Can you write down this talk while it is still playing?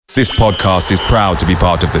This podcast is proud to be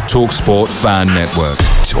part of the TalkSport Fan Network.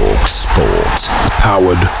 TalkSport.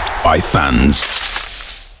 Powered by fans.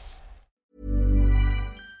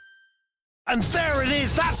 And there it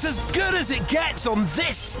is, that's as good as it gets on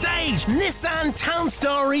this stage. Nissan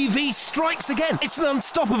Townstar EV strikes again. It's an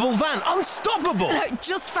unstoppable van, unstoppable.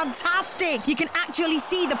 Just fantastic. You can actually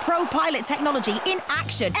see the Pro Pilot technology in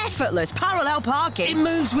action. Effortless parallel parking. It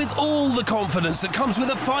moves with all the confidence that comes with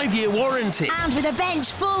a 5-year warranty. And with a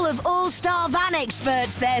bench full of all-star van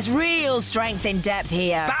experts, there's real strength in depth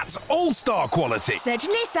here. That's all-star quality. Search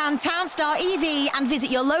Nissan Townstar EV and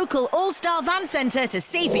visit your local all-star van centre to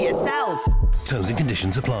see for yourself. Terms and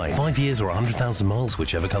conditions apply. 5 years or 100,000 miles,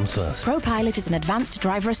 whichever comes first. ProPilot is an advanced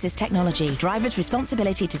driver assist technology. Driver's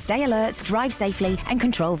responsibility to stay alert, drive safely, and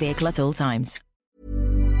control vehicle at all times.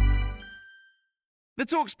 The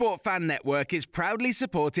TalkSport Fan Network is proudly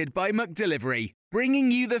supported by McDelivery, bringing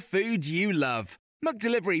you the food you love.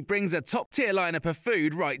 McDelivery brings a top-tier lineup of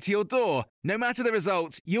food right to your door. No matter the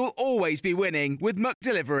result, you'll always be winning with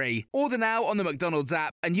McDelivery. Order now on the McDonald's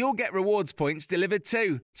app and you'll get rewards points delivered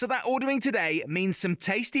too. So that ordering today means some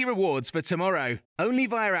tasty rewards for tomorrow. Only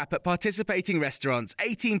via app at participating restaurants.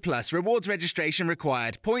 18 plus. Rewards registration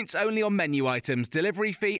required. Points only on menu items.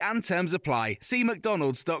 Delivery fee and terms apply. See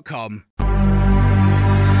mcdonalds.com.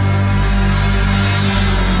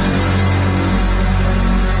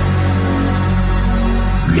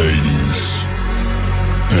 Ladies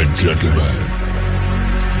and gentlemen,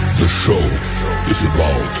 the show is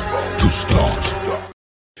about to start.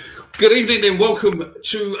 Good evening and welcome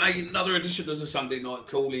to another edition of the Sunday Night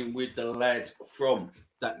Call-In with the lads from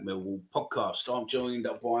that Millwall podcast. I'm joined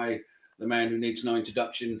by the man who needs no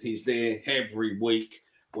introduction. He's there every week.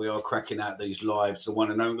 We are cracking out these lives, the one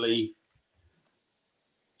and only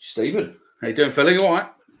Stephen. How you doing, fella? You all right?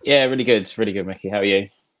 Yeah, really good, Mickey. How are you?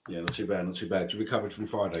 Yeah, not too bad, not too bad. You recovered from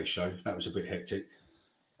Friday's show? That was a bit hectic.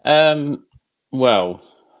 Well,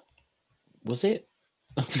 was it?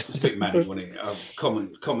 It was a bit manic, wasn't it?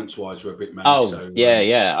 Comments-wise, were a bit manic. Oh, so,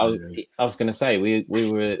 yeah. I was going to say we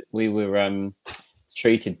were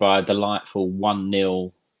treated by a delightful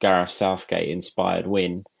 1-0 Gareth Southgate inspired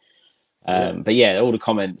win. But yeah, all the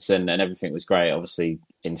comments and everything was great. Obviously,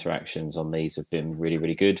 interactions on these have been really,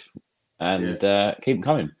 really good, and keep them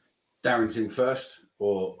coming. Darren's in first,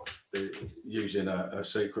 or using a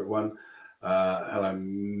secret one. Hello,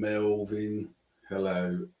 Melvin.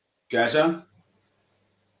 Hello, Gaza.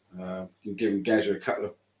 You can give him Gaza a couple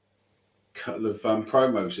of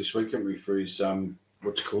promos this week, haven't we, for his and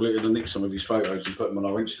then nick some of his photos and put them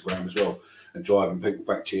on our Instagram as well, and driving people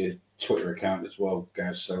back to your Twitter account as well,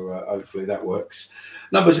 Gaz. So hopefully that works.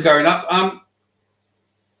 Numbers are going up.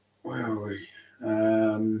 Where are we?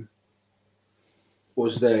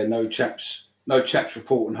 Was there no chaps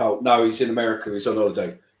report on hold? No, he's in America. He's on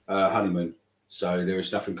holiday, honeymoon. So there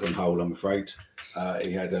is nothing on hold, I'm afraid.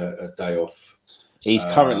 He had a day off. He's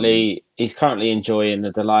currently enjoying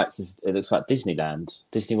the delights of, it looks like Disneyland,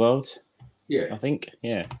 Disney World. Yeah, I think.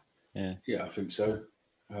 Yeah, I think so.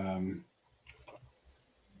 Oh,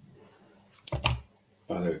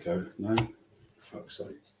 there we go. No, fuck's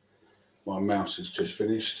sake. My mouse has just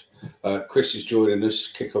finished. Chris is joining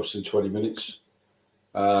us. Kickoff's in 20 minutes.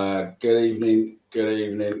 Good evening,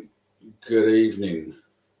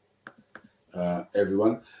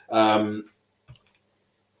 everyone.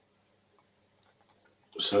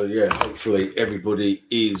 So yeah, hopefully everybody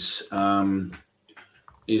is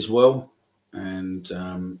well, and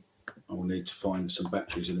I will need to find some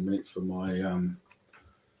batteries in a minute for my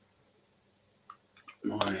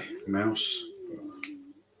my mouse.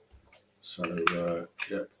 So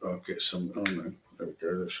I'll get some. Oh no, there we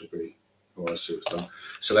go. That should be. Oh, I see what's done.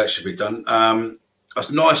 So that should be done.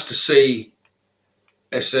 It's nice to see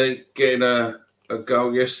SA getting a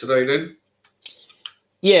goal yesterday then.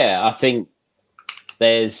 Yeah, I think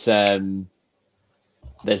there's a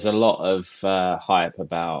lot of hype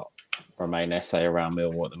about Romain Esse around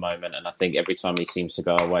Millwall at the moment, and I think every time he seems to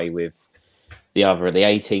go away with the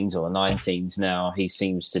 18s or the 19s now, he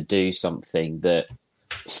seems to do something that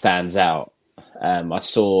stands out. I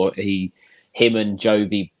saw him and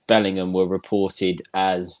Joby Bellingham were reported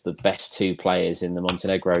as the best two players in the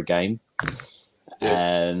Montenegro game.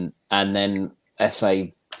 Yeah. And then SA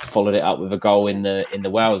followed it up with a goal in the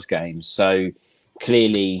Wales game. So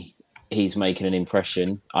clearly he's making an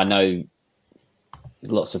impression. I know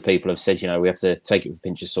lots of people have said, we have to take it with a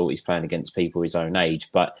pinch of salt. He's playing against people his own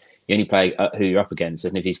age, but you only play who you're up against.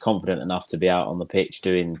 And if he's confident enough to be out on the pitch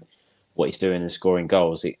doing what he's doing and scoring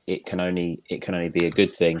goals, it can only be a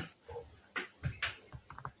good thing.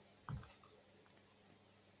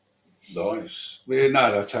 Nice.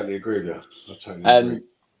 No, I totally agree with you.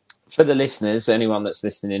 For the listeners, anyone that's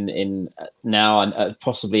listening in now and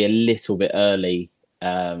possibly a little bit early,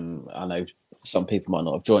 I know some people might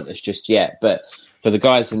not have joined us just yet, but for the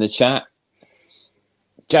guys in the chat,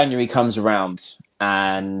 January comes around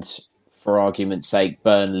and for argument's sake,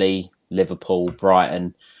 Burnley, Liverpool,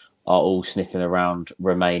 Brighton are all sniffing around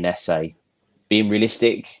Remain SA. Being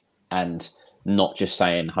realistic and not just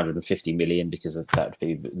saying 150 million because that would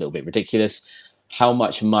be a little bit ridiculous. How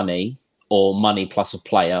much money or money plus a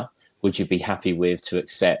player would you be happy with to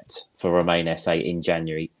accept for Remain SA in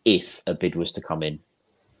January if a bid was to come in?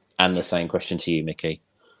 And the same question to you, Mickey.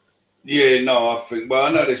 Yeah, no, I think. Well,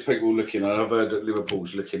 I know there's people looking, and I've heard that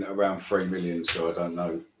Liverpool's looking at around 3 million. So I don't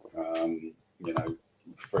know.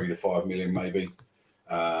 3 to 5 million maybe.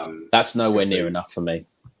 That's nowhere near enough for me.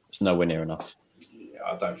 It's nowhere near enough. Yeah,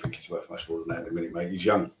 I don't think he's worth much more than that at the minute, mate. He's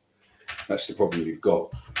young. That's the problem you've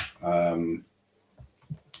got.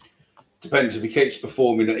 Depends if he keeps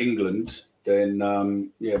performing at England, then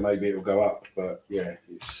maybe it'll go up. But yeah,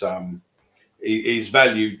 it's his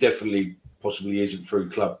value definitely possibly isn't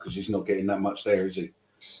through club because he's not getting that much there, is he?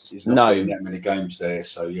 He's not getting that many games there.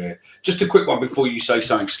 So yeah, just a quick one before you say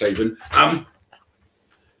something, Stephen.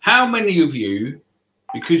 How many of you,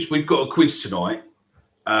 because we've got a quiz tonight,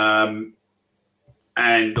 and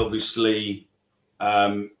obviously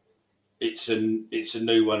it's a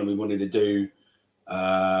new one, and we wanted to do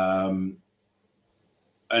an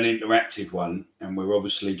interactive one, and we're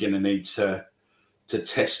obviously going to need to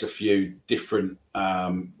test a few different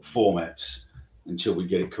formats until we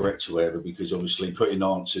get it correct or whatever, because obviously putting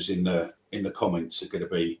answers in the comments are going to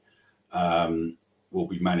be will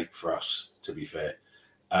be manic for us, to be fair.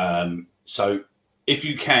 So if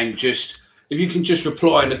you can just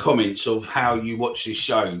reply in the comments of how you watch this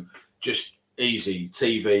show, just easy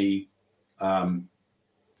TV,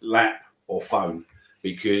 lap or phone,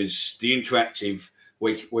 because the interactive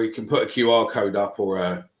we can put a QR code up or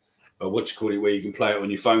a where you can play it on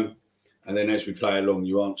your phone, and then as we play along,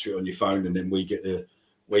 you answer it on your phone, and then we get the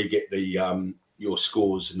your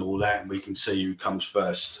scores and all that, and we can see who comes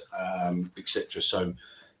first, etc. So,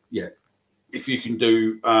 yeah, if you can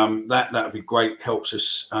do that would be great. Helps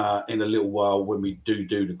us in a little while when we do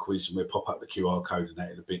the quiz, and we'll pop up the QR code and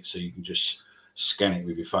that in a bit, so you can just scan it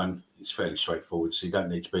with your phone. It's fairly straightforward, so you don't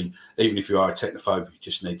need to be, even if you are a technophobe, you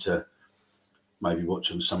just need to maybe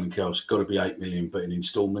watch on something else. Got to be 8 million, but in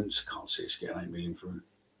instalments, can't see us getting 8 million from him.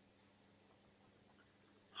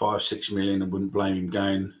 5-6 million, I wouldn't blame him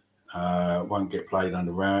going. Won't get played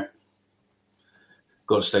under Rowett.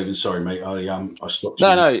 God, Stephen, sorry, mate. I stopped.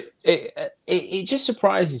 No. It just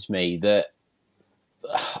surprises me that,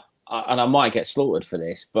 and I might get slaughtered for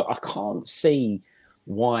this, but I can't see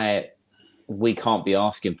why we can't be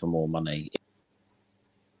asking for more money.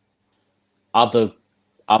 Other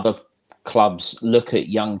clubs look at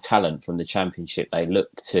young talent from the Championship. They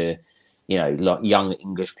look to, like young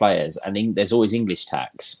English players, and there's always English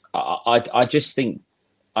tax. I just think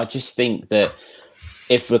that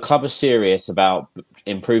if the club are serious about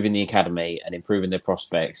improving the academy and improving their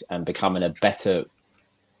prospects and becoming a better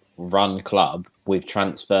run club with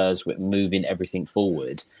transfers, with moving everything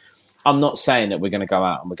forward, I'm not saying that we're going to go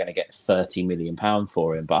out and we're going to get £30 million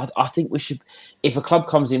for him, but I think we should, if a club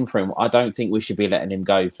comes in for him, I don't think we should be letting him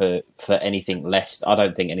go for anything less. I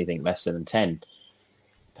don't think anything less than 10.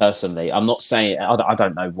 Personally, I'm not saying, I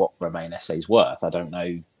don't know what Remain SA is worth. I don't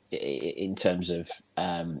know in terms of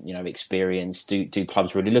experience. Do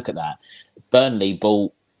clubs really look at that? Burnley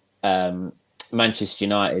bought Manchester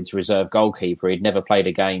United's reserve goalkeeper. He'd never played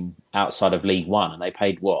a game outside of League One, and they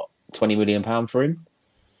paid £20 million for him.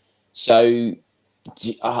 So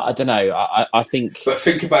I don't know. I think, but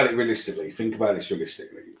think about it realistically.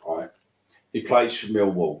 Right? He plays for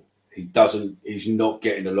Millwall. He's not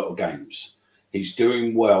getting a lot of games. He's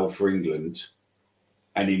doing well for England,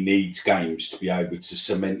 and he needs games to be able to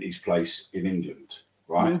cement his place in England,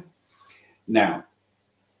 right? Mm-hmm. Now,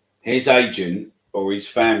 his agent or his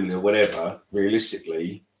family or whatever,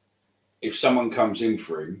 realistically, if someone comes in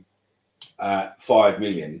for him at 5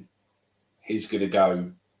 million, he's going to go,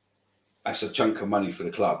 that's a chunk of money for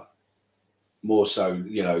the club. More so,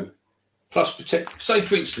 plus protect. Say,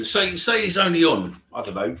 for instance, say he's only on, I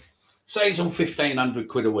don't know, say he's on 1,500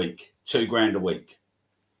 quid a week, £2,000 a week.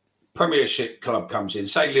 Premiership club comes in,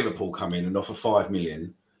 say Liverpool come in and offer 5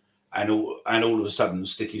 million, and all of a sudden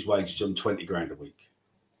stick his wages on 20 grand a week,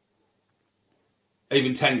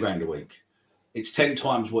 even 10 grand a week. It's 10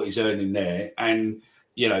 times what he's earning there, and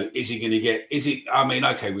is he going to get? I mean,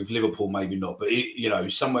 okay, with Liverpool maybe not, but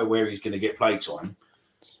somewhere where he's going to get play time.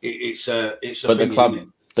 It's a. But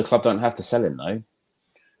the club don't have to sell him though.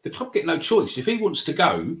 The club get no choice. If he wants to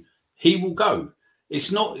go, he will go. It's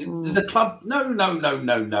not the club.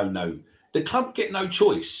 No. The club get no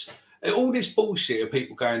choice. All this bullshit of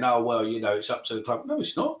people going, oh, well, it's up to the club. No,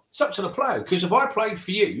 it's not. It's up to the player. Because if I played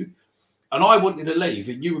for you and I wanted to leave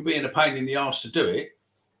and you were being a pain in the arse to do it,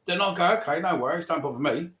 then I'll go, okay, no worries, don't bother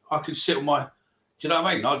me. I can sit on my... Do you know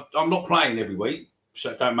what I mean? I'm not playing every week,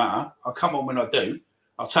 so it don't matter. I'll come on when I do.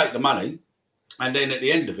 I'll take the money. And then at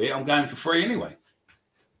the end of it, I'm going for free anyway.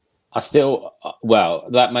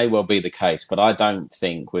 That may well be the case, but I don't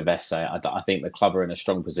think with SA, I think the club are in a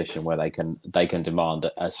strong position where they can demand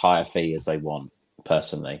as high a fee as they want,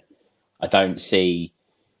 personally. I don't see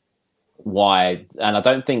why, and I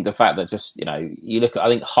don't think the fact that just, you look at, I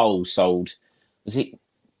think Hull sold, was it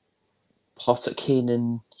Potter,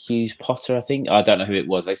 Keenan Hughes Potter, I think? I don't know who it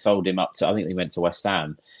was. They sold him up to, I think they went to West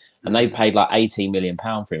Ham. And they paid like £18 million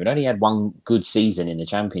for him. It only had one good season in the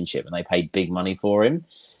Championship, and they paid big money for him.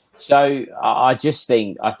 So I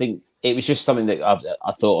think it was just something that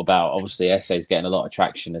I thought about. Obviously, SA's getting a lot of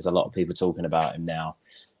traction. There's a lot of people talking about him now.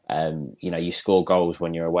 You score goals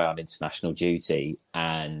when you're away on international duty,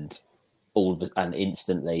 and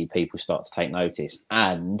instantly people start to take notice.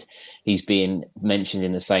 And he's being mentioned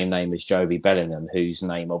in the same name as Joby Bellingham, whose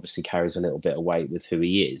name obviously carries a little bit of weight with who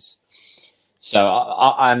he is. So,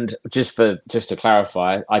 and just to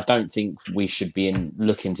clarify, I don't think we should be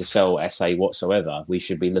looking to sell SA whatsoever. We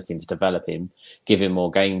should be looking to develop him, give him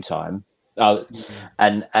more game time, and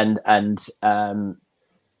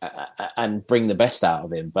bring the best out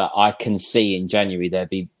of him. But I can see in January there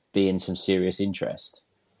being some serious interest.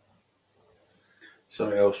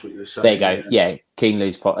 Something else what you were saying. There you go. Yeah, Keen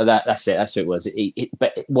lose pot. That's it. That's what it was.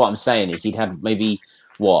 But what I'm saying is he'd have maybe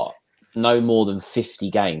no more than 50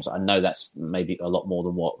 games. I know that's maybe a lot more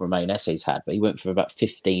than what Romain Esse's had, but he went for about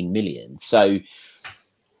 15 million. So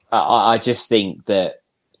I just think that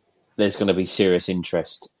there's going to be serious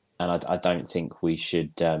interest, and I don't think we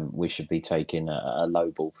should be taking a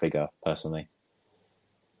low ball figure, personally.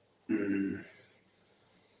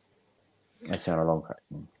 That's on a long track.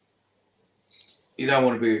 You don't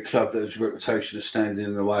want to be a club that has a reputation of standing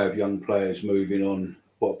in the way of young players moving on.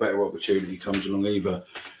 What better opportunity comes along either?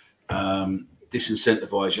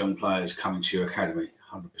 Disincentivise young players coming to your academy,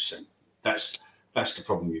 100%. That's the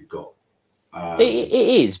problem you've got. It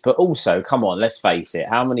is, but also, come on, let's face it.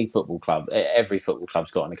 How many football clubs? Every football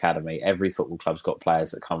club's got an academy. Every football club's got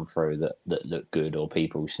players that come through that look good, or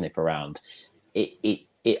people snip around.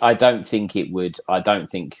 I don't think it would.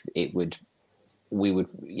 We would.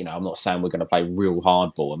 I'm not saying we're going to play real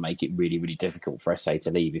hardball and make it really, really difficult for SA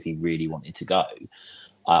to leave if he really wanted to go.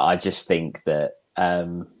 I just think that.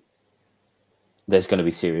 There's going to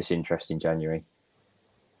be serious interest in January.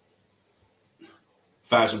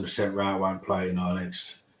 1,000% Rout won't play in our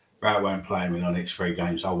next. Rout won't play him in our next 3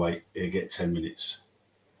 games. I'll wait. He'll get 10 minutes.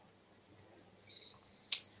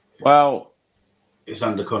 Well, it's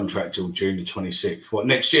under contract till June the 26th. What,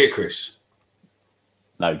 next year, Chris?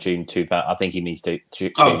 No, June 2000. I think he needs to.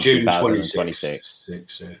 June 2026.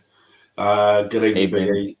 Good evening, Big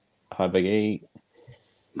E. Hi, Big E.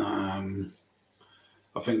 I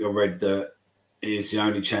think I read that he's the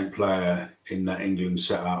only champ player in that England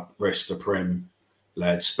setup. Rest the Prem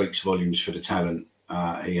lad, speaks volumes for the talent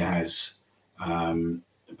he has.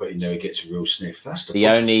 But he never gets a real sniff. That's the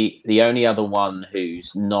only other one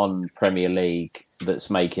who's non-Premier League that's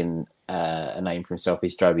making a name for himself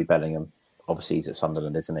is Joby Bellingham. Obviously, he's at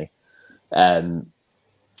Sunderland, isn't he?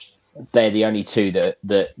 They're the only two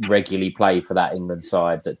that regularly play for that England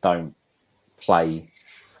side that don't play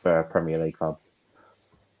for a Premier League club.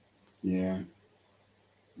 Yeah.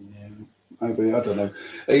 Maybe, I don't know.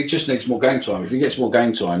 He just needs more game time. If he gets more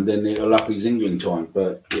game time, then it'll up his England time.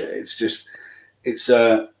 But yeah, it's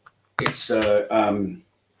a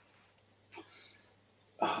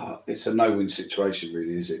no-win situation,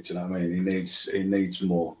 really, is it? Do you know what I mean? He needs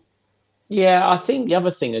more. Yeah, I think the other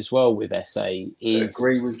thing as well with SA is... I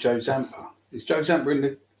agree with Joe Zampa. Is Joe Zampa in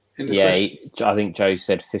the yeah, I think Joe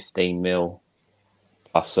said 15 mil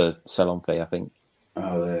plus a sell-on fee, I think.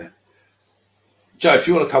 Oh, there. Joe, if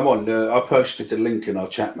you want to come on, I posted the link in our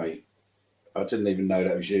chat, mate. I didn't even know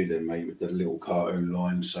that was you then, mate, with the little cartoon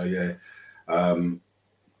line. So, yeah.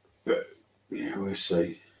 But, yeah, we'll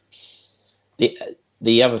see.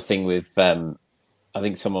 The other thing with... I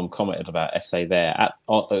think someone commented about SA there,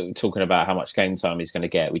 talking about how much game time he's going to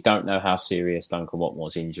get. We don't know how serious Duncan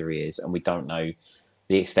Watmore's injury is, and we don't know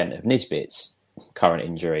the extent of Nisbet's current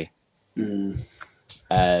injury.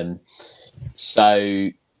 So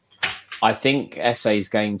I think SA's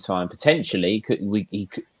game time potentially he could,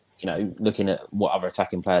 looking at what other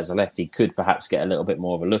attacking players are left, he could perhaps get a little bit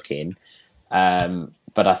more of a look in.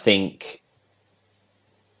 But I think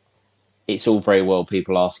it's all very well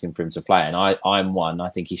people asking for him to play, and I'm one. I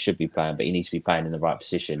think he should be playing, but he needs to be playing in the right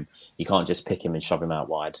position. You can't just pick him and shove him out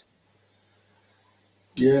wide.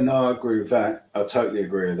 Yeah, no, I agree with that. I totally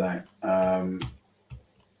agree with that. I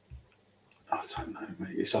don't know,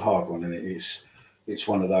 mate. It's a hard one, isn't it? It's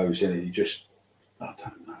one of those, isn't it? You just, I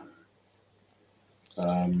don't know.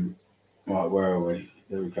 Right, where are we?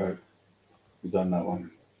 There we go. We've done that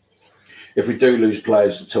one. If we do lose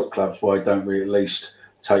players to top clubs, why don't we at least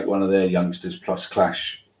take one of their youngsters plus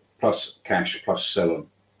cash, plus sell them?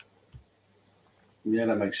 Yeah,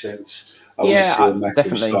 that makes sense. I want to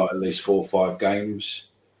see Mac start at least 4 or 5 games.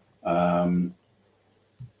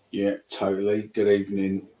 Yeah, totally. Good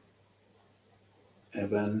evening,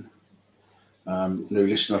 Evan. New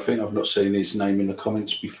listener, I think I've not seen his name in the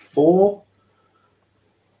comments before.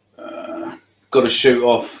 Got to shoot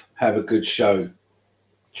off. Have a good show.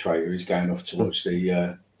 Traitor is going off to watch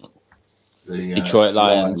the Detroit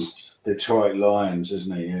Lions. Detroit Lions,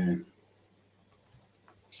 isn't he? Yeah.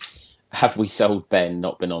 Have we sold Ben?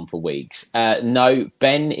 Not been on for weeks. No,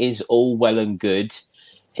 Ben is all well and good.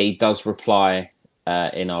 He does reply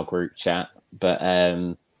in our group chat, but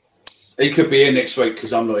he could be here next week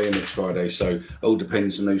because I'm not here next Friday. So it all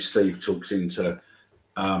depends on who Steve talks into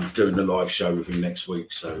doing the live show with him next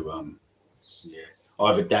week. So yeah,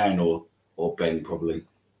 either Dan or Ben probably.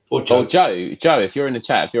 Or Joe. Joe, if you're in the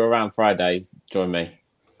chat, if you're around Friday, join me,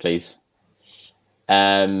 please.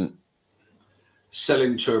 Selling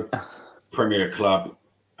to a Premier club,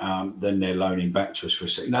 then they're loaning back to us for a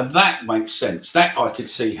second. Now that makes sense. That I could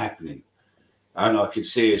see happening, and I could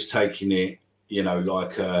see us taking it,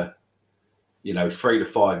 like 3 to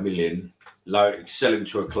 5 million, selling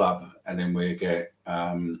to a club, and then we get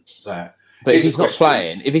that. But if he's not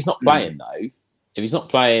playing,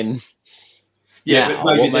 yeah,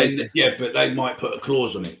 but maybe but they might put a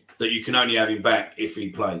clause on it that you can only have him back if he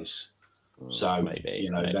plays. So maybe.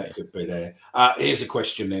 That could be there. Here's a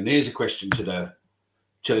question then. Here's a question to the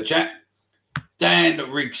chat. Dan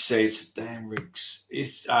Riggs is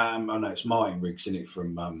I know it's Martin Riggs, isn't it,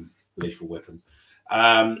 from Lethal Weapon.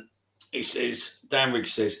 It says Dan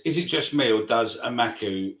Riggs says, is it just me or does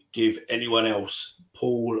Amaku give anyone else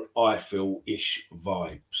Paul Eiffel-ish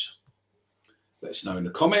vibes? Let us know in the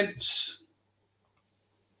comments.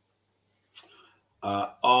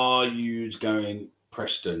 Are you going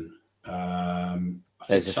Preston?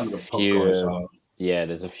 There's a few.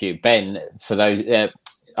 There's a few. Ben, for those, I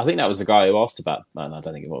think that was the guy who asked about. No, I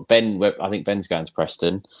don't think it was Ben. I think Ben's going to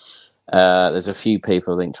Preston. There's a few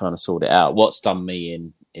people I think trying to sort it out. What's done me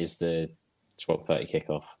in is the 12:30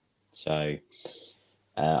 kickoff. So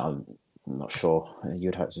I'm not sure.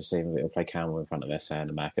 You'd hope to see him. It'll play Campbell in front of SA and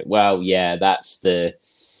the Mac. Well, yeah, that's the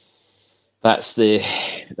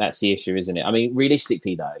issue, isn't it? I mean,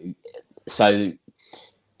 realistically though, so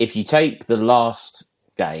if you take the last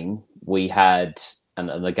game we had and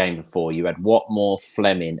the game before, you had Watmore,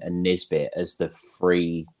 Fleming, and Nisbet as the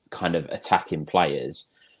 3 kind of attacking players,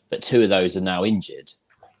 but 2 of those are now injured.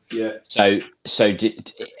 Yeah. So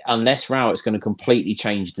unless Rowett's going to completely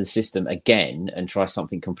change the system again and try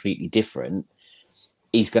something completely different,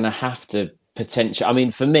 he's going to have to potentially. I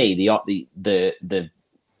mean, for me, the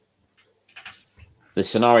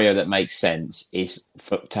scenario that makes sense is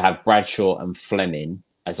to have Bradshaw and Fleming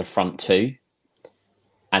as a front 2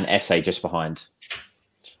 and SA just behind.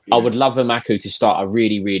 Yeah. I would love Amaku to start. I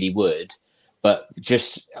really, really would. But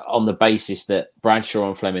just on the basis that Bradshaw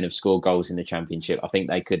and Fleming have scored goals in the Championship, I think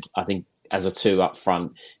they could, as a 2 up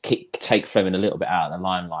front, take Fleming a little bit out of the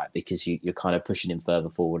limelight because you're kind of pushing him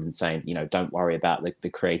further forward and saying, don't worry about the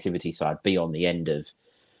creativity side, be on the end of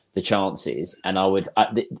the chances. And I would...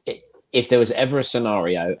 if there was ever a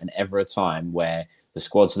scenario and ever a time where the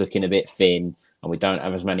squad's looking a bit thin and we don't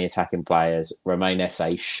have as many attacking players, Romain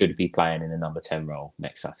SA should be playing in the number 10 role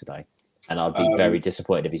next Saturday. And I'd be very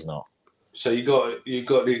disappointed if he's not. So you got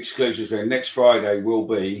the exclusives there. Next Friday will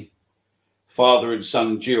be father and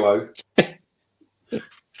son duo,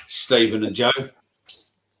 Stephen and Joe.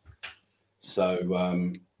 So,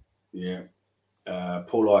 Paul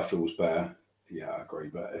Eiffel's better. Yeah, I agree.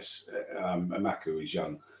 But Amaku is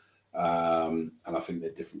young. And I think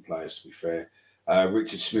they're different players, to be fair.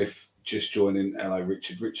 Richard Smith just joining. Hello,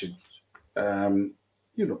 Richard. Richard,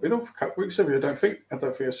 you've not been on for a couple of weeks, have you? I don't think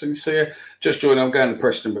I've seen you. So, yeah, just joining. I'm going to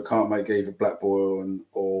Preston, but can't make either Blackpool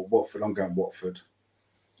or Watford. I'm going Watford.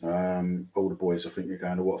 All the boys, I think, are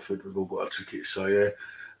going to Watford. We've all got our tickets. So, yeah.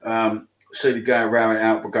 See the going around it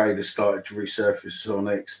out brigade has started to resurface on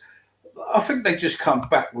X. I think they just come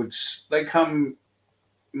backwards. They come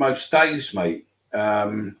most days, mate.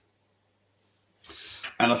 And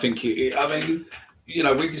I think,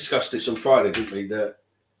 we discussed this on Friday, didn't we? That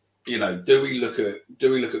do we look at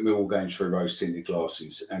Millwall games through rose-tinted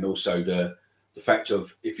glasses, and also the fact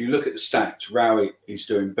of, if you look at the stats, Rowett is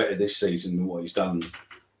doing better this season than what he's done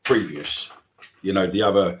previous. The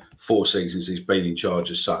other 4 seasons he's been in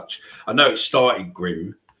charge as such. I know it started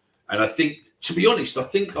grim, and I think, to be honest,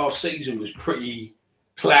 our season was pretty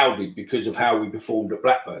clouded because of how we performed at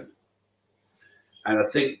Blackburn. And I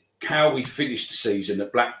think how we finished the season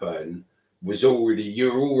at Blackburn was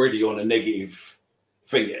you're already on a negative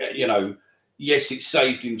thing. Yes, it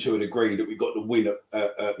saved him to a degree that we got the win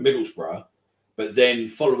at Middlesbrough, but then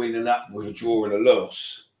following it up with a draw and a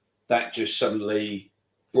loss, that just suddenly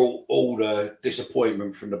brought all the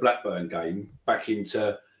disappointment from the Blackburn game back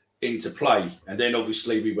into play. And then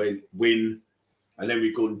obviously we went win, and then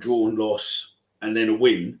we've gone draw and loss, and then a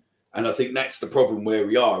win. And I think that's the problem where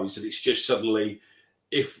we are, is that it's just suddenly,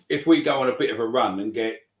 if we go on a bit of a run and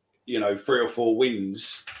get 3 or 4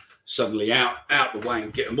 wins suddenly out the way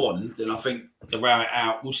and get them on, then I think the route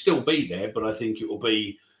out will still be there, but I think it will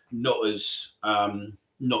be not as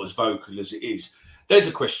vocal as it is. There's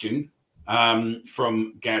a question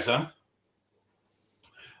from Gaza.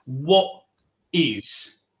 What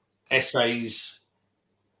is SA's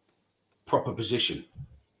proper position?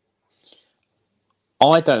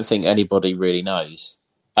 I don't think anybody really knows.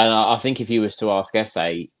 And I think if you was to ask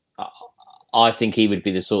SA, I think he would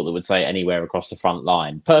be the sort that would say anywhere across the front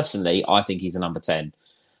line. Personally, I think he's a number 10.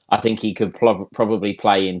 I think he could probably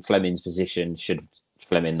play in Fleming's position should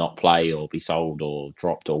Fleming not play or be sold or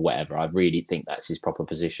dropped or whatever. I really think that's his proper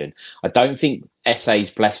position. I don't think SA's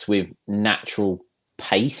blessed with natural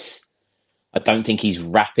pace. I don't think he's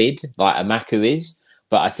rapid like Amaku is.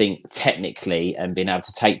 But I think technically and being able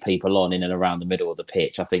to take people on in and around the middle of the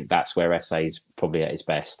pitch, I think that's where SA's probably at his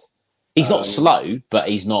best. He's not slow, but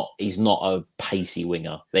he's not a pacey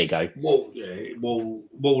winger. There you go.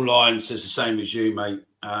 Wall Line says the same as you, mate.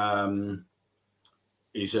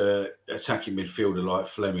 He's a attacking midfielder like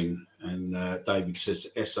Fleming, and David says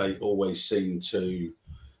SA always seem to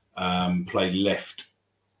play left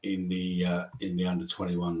in the under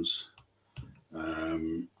 21s.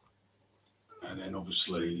 And then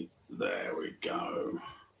obviously, there we go.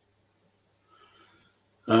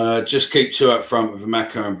 Just keep 2 up front with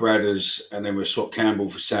Mako and Bradders, and then we'll swap Campbell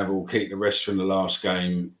for Saville, keep the rest from the last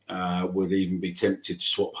game. Would even be tempted to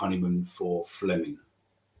swap Honeyman for Fleming.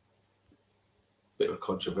 Bit of a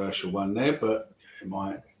controversial one there, but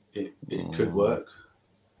it could work.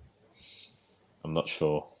 I'm not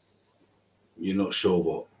sure. You're not sure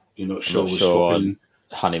what? You're not sure we're swapping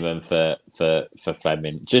Honeyman for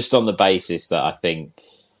Fleming, just on the basis that I think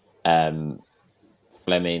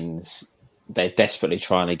Fleming's, they're desperately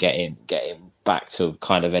trying to get him back to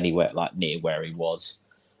kind of anywhere like near where he was,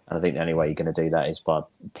 and I think the only way you're going to do that is by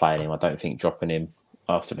playing him. I don't think dropping him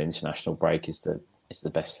after the international break is the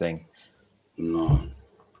best thing. No.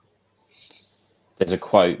 There's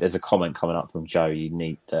a comment coming up from Joe. You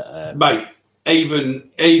need that, mate.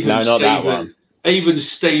 Even no, not that one. Even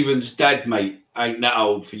Stephen's dad, mate, ain't that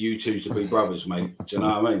old for you two to be brothers, mate. Do you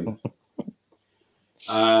know what I mean?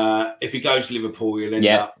 If he goes to Liverpool, he'll end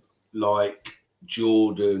up like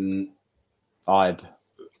Jordan Ibe.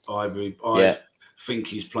 I think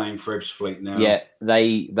he's playing for Ebbsfleet now. Yeah,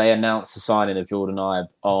 they announced the signing of Jordan Ibe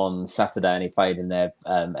on Saturday, and he played in their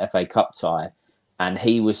FA Cup tie. And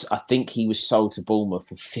I think he was sold to Bournemouth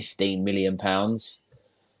for £15 million.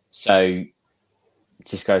 So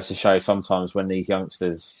just goes to show sometimes when these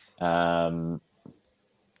youngsters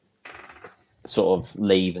sort of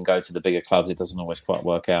leave and go to the bigger clubs, it doesn't always quite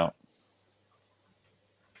work out.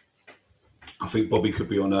 I think Bobby could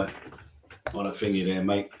be on a thingy there,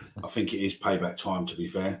 mate. I think it is payback time, to be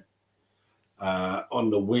fair.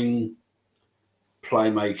 On the wing,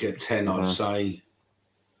 playmaker 10, I'd say.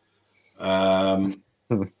 Right,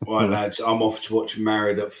 lads, I'm off to watch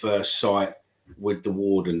Married at First Sight with the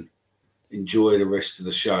Warden. Enjoy the rest of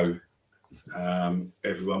the show,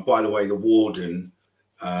 everyone. By the way, the Warden,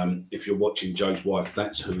 if you're watching Joe's wife,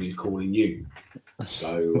 that's who he's calling you.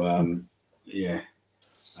 So,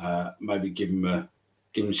 maybe give him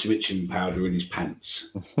some itching powder in his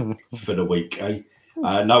pants for the week, eh?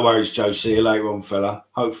 No worries, Joe. See you later on, fella.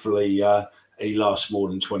 Hopefully, he lasts more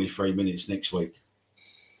than 23 minutes next week.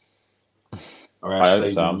 I hope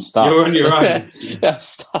so. I'm stuffed. You're on your own. I'm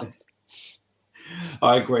stuffed.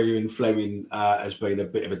 I agree. And Fleming has been a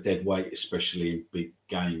bit of a dead weight, especially in big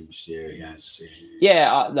games. Yeah, he has.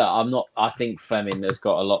 I'm not. I think Fleming has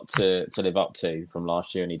got a lot to live up to from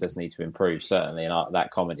last year, and he does need to improve, certainly. And that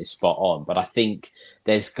comment is spot on. But I think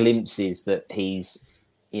there's glimpses that he's,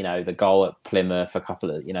 the goal at Plymouth, a couple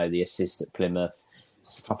of, the assist at Plymouth,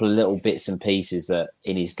 a couple of little bits and pieces that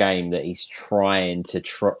in his game that he's trying to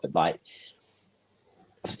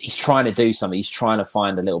he's trying to do something. He's trying to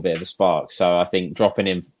find a little bit of a spark. So I think dropping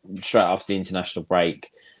him straight after the international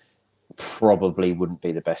break probably wouldn't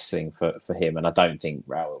be the best thing for him. And I don't think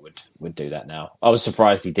Rowett would do that now. I was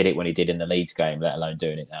surprised he did it when he did in the Leeds game, let alone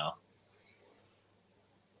doing it now.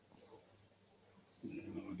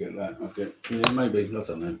 I get that. Yeah, maybe. I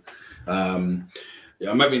don't know.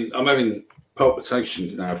 I'm having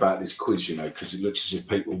palpitations now about this quiz, because it looks as if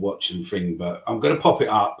people watch and thing. But I'm going to pop it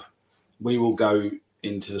up. We will go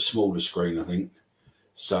into the smaller screen, I think.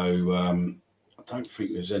 So I don't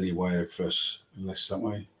think there's any way of us, unless that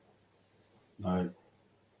way. No,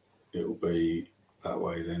 it'll be that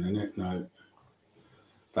way then, isn't it? No,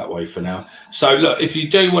 that way for now. So look, if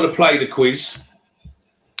you do want to play the quiz,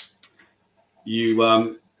 you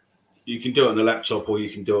can do it on the laptop or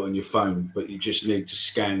you can do it on your phone, but you just need to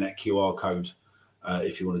scan that QR code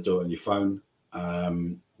if you want to do it on your phone.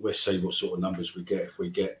 We'll see what sort of numbers we get. If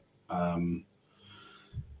we get any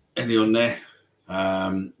on there,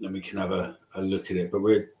 then we can have a look at it. But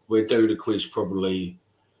we'll do the quiz probably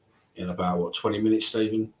in about 20 minutes,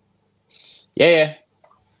 Stephen? Yeah,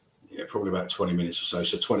 probably about 20 minutes or so.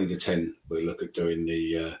 So 20 to 10, we'll look at doing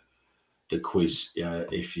the quiz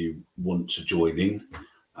if you want to join in.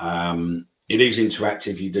 It is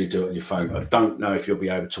interactive. You do it on your phone. I don't know if you'll be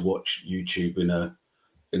able to watch YouTube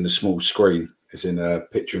in the small screen, as in a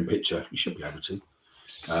picture-in-picture. You should be able to.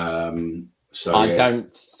 I don't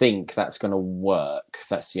think that's going to work.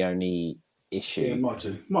 That's the only issue. Yeah, might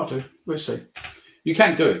do. We'll see. You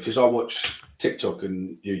can do it because I watch TikTok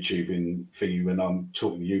and YouTube for you when I'm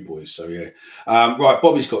talking to you boys. So yeah. Right,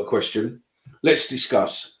 Bobby's got a question. Let's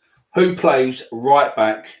discuss who plays right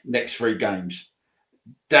back next 3 games.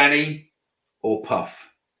 Danny or Puff?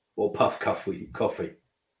 Or Puff Coffee?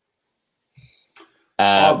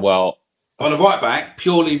 Well, on a right back,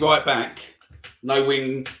 purely right back, no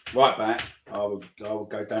wing right back, I would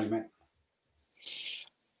go Danny Mac.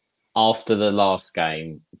 After the last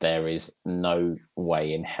game, there is no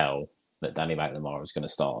way in hell that Danny McNamara is going to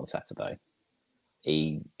start on Saturday.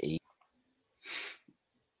 He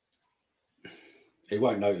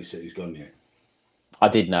won't notice that he's gone yet. I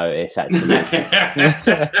did notice, actually.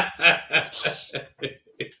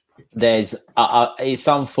 It's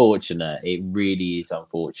unfortunate. It really is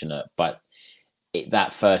unfortunate. But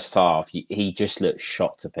that first half, he just looked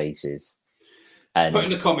shot to pieces. And put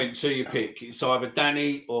in the comments who you pick. It's either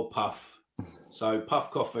Danny or Puff. So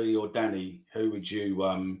Puff Coffee or Danny. Who would you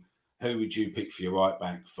pick for your right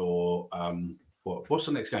back for what's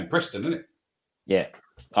the next game? Preston, isn't it? Yeah,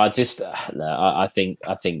 I think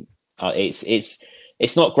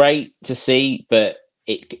it's not great to see, but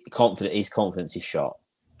his confidence is shot,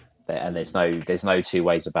 and there's no two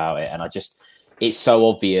ways about it. And it's so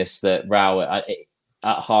obvious that Rowett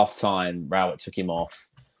at half time, Rowett took him off.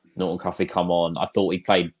 Norton Cuffey come on. I thought he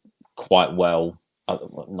played quite well.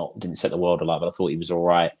 Didn't set the world alight, but I thought he was all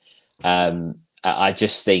right. I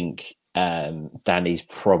just think Danny's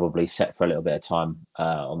probably set for a little bit of time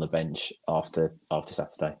on the bench after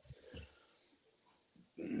Saturday.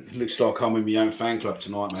 Looks like I'm in my own fan club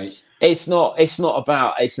tonight, mate. It's not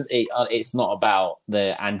about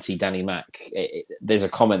the anti Danny Mac. There's a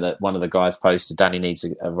comment that one of the guys posted. Danny needs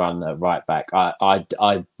a run at right back.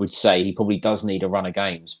 I would say he probably does need a run of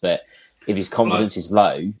games, but if his confidence is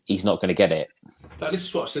low, he's not going to get it. This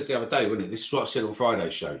is what I said the other day, wasn't it? This is what I said on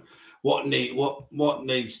Friday's show. What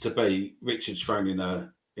needs to be? Richard's thrown in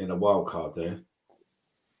a wild card there.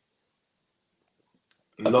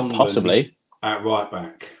 Longman possibly at right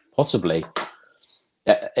back. Possibly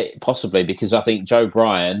because I think Joe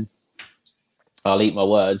Bryan. I'll eat my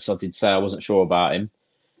words. I did say I wasn't sure about him,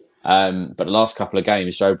 but the last couple of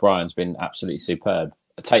games, Joe Bryan's been absolutely superb.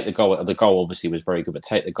 Take the goal. The goal obviously was very good, but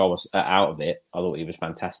take the goal out of it, I thought he was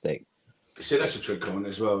fantastic. See, that's a trick comment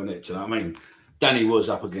as well, isn't it? You know what I mean? Danny was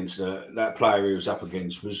up against that player he was up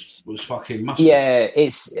against was fucking mustard. Yeah,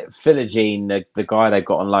 it's Philogene, the guy they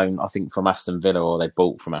got on loan, I think, from Aston Villa, or they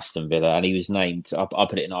bought from Aston Villa, and he was named. I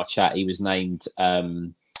put it in our chat. He was named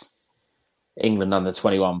England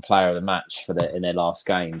under-21 player of the match in their last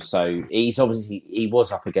game. So he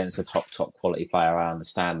was up against a top quality player. I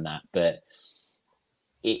understand that, but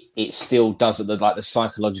it still doesn't look like the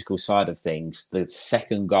psychological side of things. The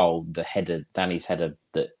second goal, the header, Danny's header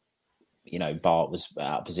that. Bart was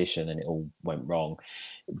out of position and it all went wrong.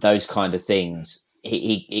 Those kind of things,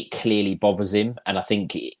 it clearly bothers him, and I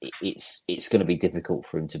think it's going to be difficult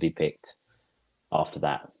for him to be picked after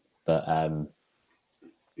that. But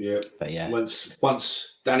yeah.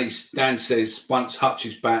 Once Dan says once Hutch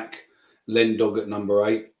is back, Lendog at number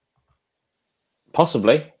 8.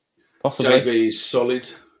 Possibly. JB is solid.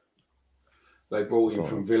 They brought him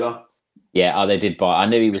from Villa. Yeah, they did buy. I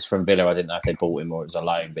knew he was from Villa. I didn't know if they bought him or it was a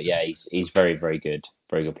loan. But yeah, he's very, very good.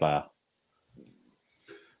 Very good player.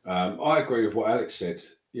 I agree with what Alex said.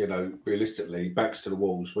 Realistically, backs to the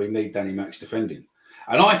walls. We need Danny Max defending,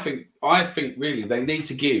 and I think really they need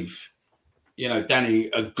to give, Danny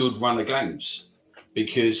a good run of games,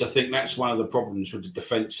 because I think that's one of the problems with the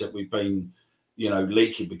defence that we've been,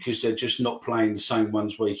 leaking, because they're just not playing the same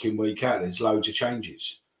ones week in, week out. There's loads of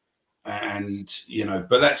changes. And,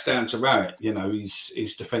 but that's down to Rowett,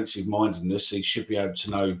 his defensive mindedness. He should be able to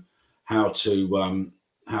know how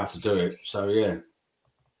to do it. So, yeah.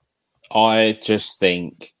 I just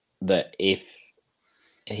think that if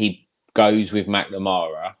he goes with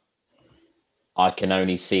McNamara, I can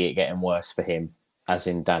only see it getting worse for him, as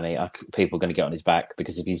in Danny. People are going to get on his back,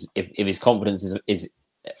 because if his confidence is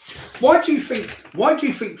Why do you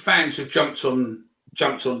think fans have jumped on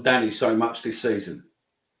Danny so much this season?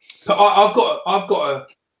 I've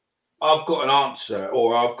got an answer,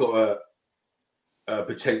 or I've got a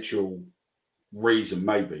potential reason,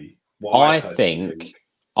 maybe. I think,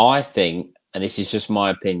 and this is just my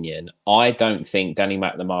opinion, I don't think Danny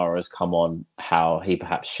McNamara has come on how he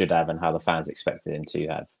perhaps should have and how the fans expected him to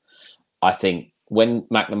have. I think when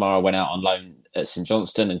McNamara went out on loan at St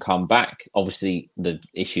Johnstone and come back, obviously the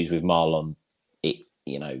issues with Marlon,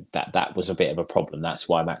 that was a bit of a problem. That's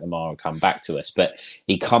why McNamara come back to us. But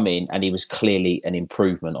he come in and he was clearly an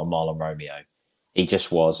improvement on Marlon Romeo. He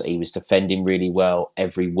just was. He was defending really well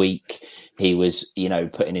every week. He was,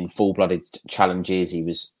 putting in full-blooded challenges. He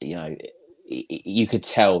was, you could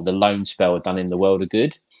tell the loan spell had done him the world of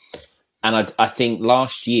good. And I think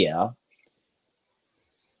last year,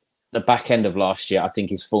 the back end of last year, I think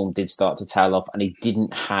his form did start to tail off, and he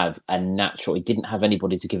didn't have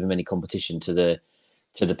anybody to give him any competition to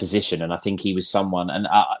the position. And I think he was someone, and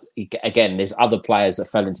again, there's other players that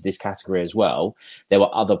fell into this category as well. There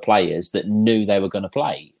were other players that knew they were going to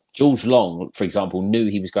play. George Long, for example, knew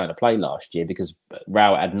he was going to play last year because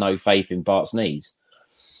Rowett had no faith in Bart's knees.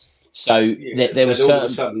 So there was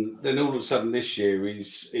certain. Then all of a sudden this year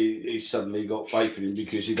he's suddenly got faith in him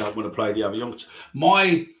because he don't want to play the other youngsters.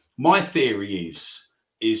 My theory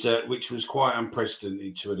is that, which was quite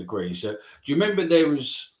unprecedented to a degree, is that, do you remember there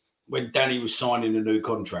was, when Danny was signing a new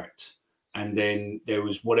contract, and then there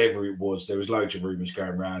was whatever it was, there was loads of rumours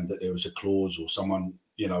going around that there was a clause, or someone,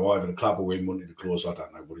 either the club or him wanted a clause, I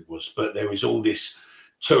don't know what it was, but there was all this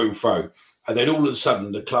to and fro. And then all of a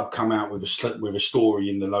sudden the club come out with a story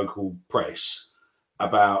in the local press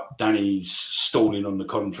about Danny's stalling on the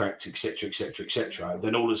contract, etc., etc., etc.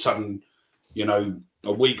 Then all of a sudden,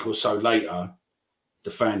 a week or so later,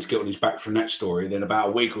 the fans get on his back from that story. And then about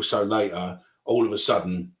a week or so later, all of a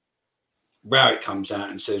sudden, Rowett comes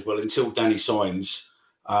out and says, well, until Danny signs,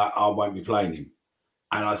 I won't be playing him.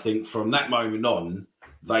 And I think from that moment on,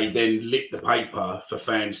 they then lit the paper for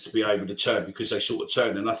fans to be able to turn, because they sort of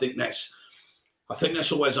turned. And I think that's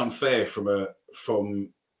always unfair from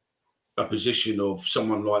a position of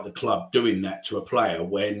someone like the club doing that to a player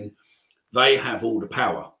when they have all the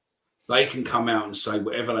power. They can come out and say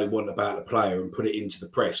whatever they want about the player and put it into the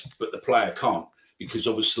press, but the player can't, because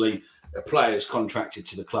obviously a player is contracted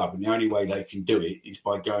to the club, and the only way they can do it is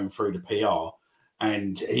by going through the PR.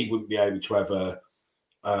 And he wouldn't be able to have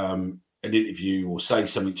an interview or say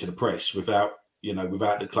something to the press without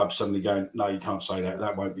the club suddenly going, no, you can't say that.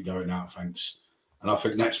 That won't be going out, thanks. And I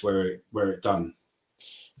think that's where it done.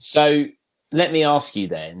 So let me ask you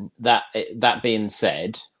then, that being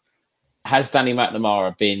said, has Danny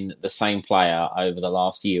McNamara been the same player over the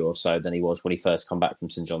last year or so than he was when he first come back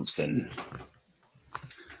from St Johnstone?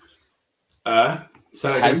 Has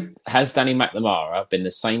Danny McNamara been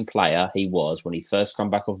the same player he was when he first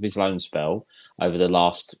come back off his loan spell over the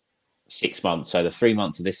last 6 months? So the 3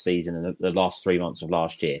 months of this season and the last 3 months of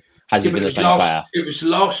last year. Has he been the same player? It was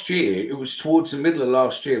last year. It was towards the middle of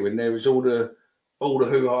last year when there was all the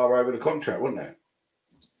hoo-ha over the contract, wasn't there?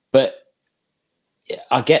 But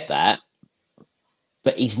I get that.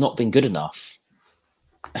 But he's not been good enough.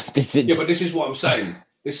 But this is what I'm saying.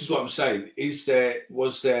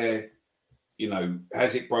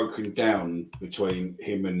 Has it broken down between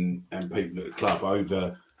him and people at the club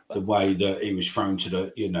over the way that he was thrown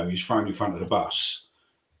he's thrown in front of the bus,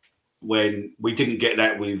 when we didn't get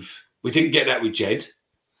that with Jed,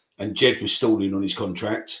 and Jed was stalling on his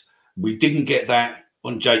contract. We didn't get that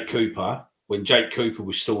on Jake Cooper when Jake Cooper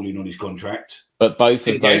was stalling on his contract. But both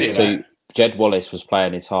of those two, Jed Wallace was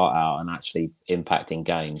playing his heart out and actually impacting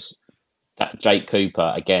games. That Jake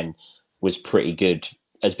Cooper again was pretty good.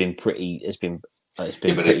 Has been pretty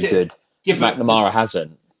good. Yeah, McNamara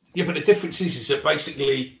hasn't. Yeah, but the difference is that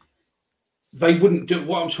basically they wouldn't do.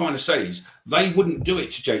 What I'm trying to say is they wouldn't do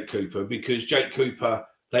it to Jake Cooper because Jake Cooper,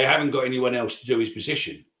 they haven't got anyone else to do his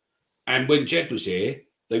position. And when Jed was here,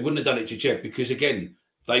 they wouldn't have done it to Jed because again,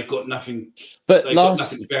 they've got nothing. But got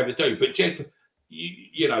nothing to be able to do. But Jed,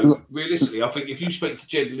 you know, realistically, I think if you speak to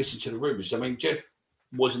Jed and listen to the rumours, I mean, Jed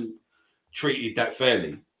wasn't treated that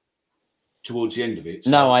fairly towards the end of it.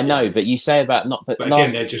 So, no, I know, but you say about not. But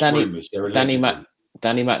again, they're just rumours. They're Danny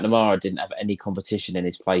McNamara didn't have any competition in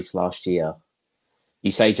his place last year. You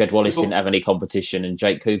say Jed Wallace didn't have any competition, and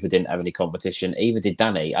Jake Cooper didn't have any competition. Either did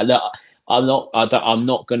Danny. I'm not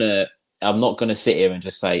gonna sit here and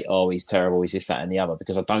just say, "Oh, he's terrible. He's this, that, and the other,"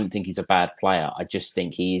 because I don't think he's a bad player. I just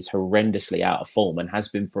think he is horrendously out of form and has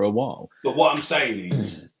been for a while. But what I'm saying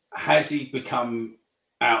is, has he become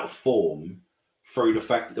out of form through the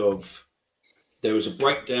fact of there was a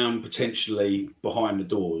breakdown potentially behind the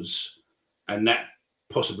doors, and that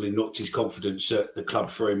possibly knocked his confidence at the club,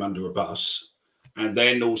 threw him under a bus? And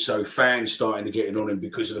then also fans starting to get in on him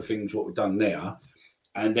because of the things what we've done there.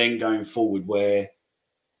 And then going forward where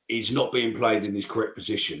he's not being played in his correct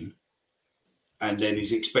position. And then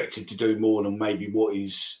he's expected to do more than maybe what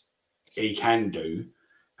he can do.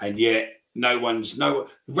 And yet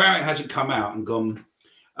Rowett hasn't come out and gone,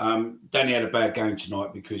 Danny had a bad game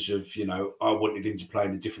tonight because of, I wanted him to play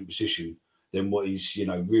in a different position than what he's,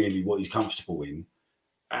 really what he's comfortable in.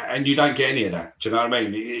 And you don't get any of that. Do you know what I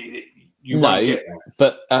mean? You won't get that.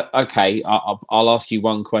 But okay, I'll ask you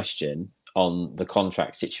one question on the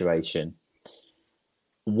contract situation.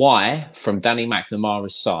 Why, from Danny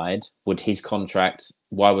McNamara's side, would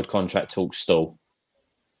contract talk stall?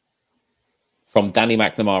 From Danny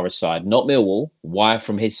McNamara's side, not Millwall. Why,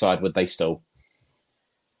 from his side, would they stall?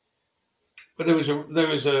 But there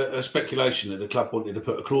was a speculation that the club wanted to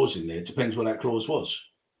put a clause in there. It depends what that clause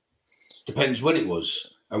was. Depends when it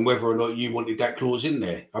was. And whether or not you wanted that clause in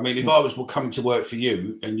there. I mean, if I was coming to work for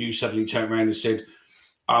you and you suddenly turned around and said,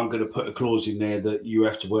 I'm going to put a clause in there that you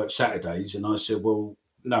have to work Saturdays, and I said, well,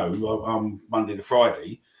 no, I'm Monday to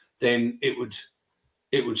Friday, then it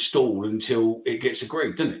would stall until it gets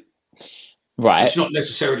agreed, doesn't it? Right. It's not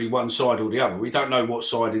necessarily one side or the other. We don't know what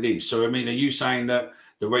side it is. So, I mean, are you saying that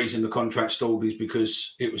the reason the contract stalled is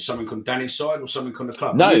because it was something on Danny's side or something on the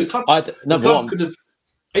club? No, I mean, the club could have...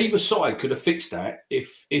 Either side could have fixed that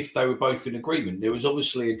if they were both in agreement. There was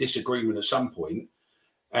obviously a disagreement at some point,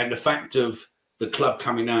 and the fact of the club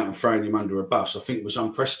coming out and throwing him under a bus, I think, was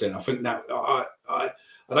unprecedented. I think that I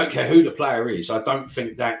don't care who the player is. I don't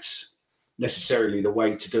think that's necessarily the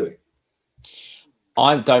way to do it.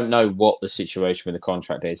 I don't know what the situation with the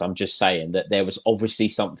contract is. I'm just saying that there was obviously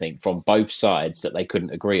something from both sides that they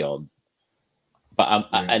couldn't agree on. But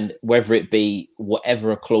and whether it be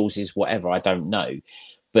whatever a clause is, whatever, I don't know.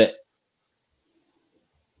 But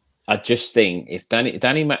I just think if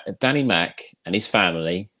Danny Mac and his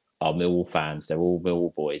family are Millwall fans, they're all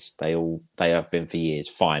Millwall boys. They have been for years.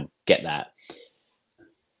 Fine, get that.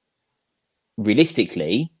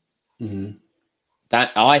 Realistically,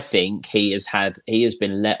 that I think he has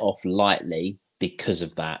been let off lightly because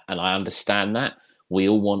of that, and I understand that. We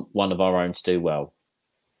all want one of our own to do well.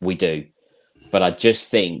 We do. But I just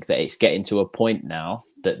think that it's getting to a point now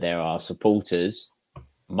that there are supporters,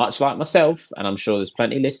 much like myself, and I'm sure there's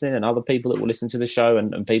plenty listening and other people that will listen to the show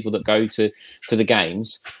and people that go to the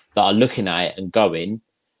games that are looking at it and going,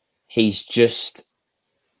 he's just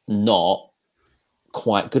not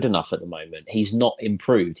quite good enough at the moment. He's not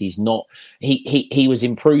improved. He's not. He was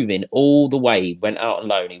improving all the way. He went out on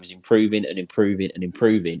loan. He was improving and improving and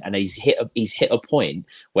improving, and he's hit a point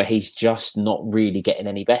where he's just not really getting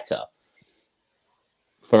any better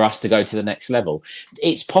for us to go to the next level.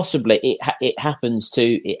 It's possibly it happens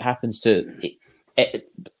to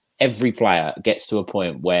every player gets to a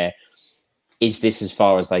point where, is this as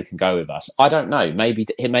far as they can go with us? I don't know. Maybe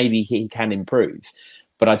he can improve,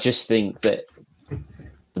 but I just think that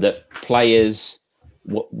players,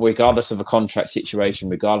 regardless of a contract situation,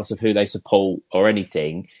 regardless of who they support or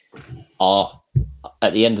anything, are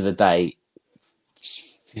at the end of the day,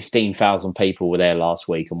 15,000 people were there last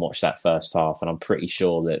week and watched that first half, and I'm pretty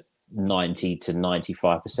sure that 90 to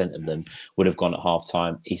 95% of them would have gone at half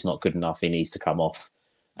time. He's not good enough. He needs to come off,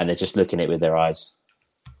 and they're just looking at it with their eyes.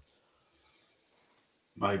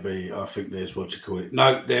 Maybe I think there's what you call it.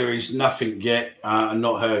 No, there is nothing yet. I've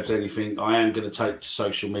not heard anything. I am going to take to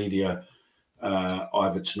social media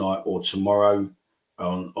either tonight or tomorrow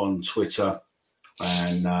on Twitter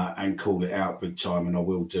and call it out big time. And I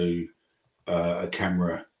will do a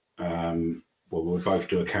camera. We'll both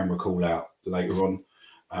do a camera call out later on,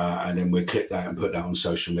 and then we'll clip that and put that on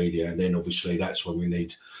social media. And then obviously that's when we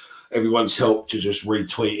need everyone's help to just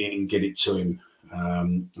retweet it and get it to him.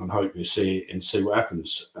 And hope you see it and see what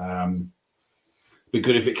happens. Be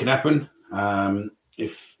good if it can happen.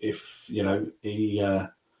 If he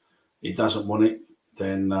doesn't want it,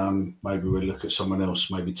 then maybe we'll look at someone else.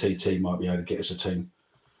 Maybe TT might be able to get us a team,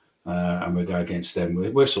 and we'll go against them.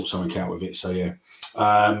 We'll sort something out with it. So yeah.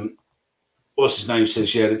 What's his name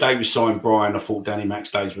says, the day we signed Brian, I thought Danny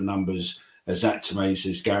Mack's days were numbers. As that to me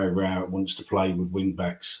says Gary Rowett wants to play with wing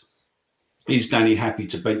backs. Is Danny happy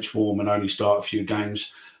to bench warm and only start a few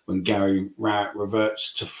games when Gary Rowett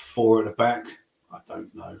reverts to 4 at the back? I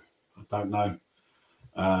don't know.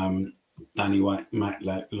 Danny Mack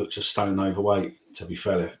looks a stone overweight. To be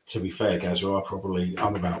fair, Gazza,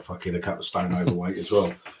 I'm about fucking a couple of stone overweight as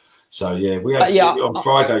well. So yeah, we had to get it on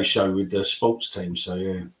Friday's show with the sports team. So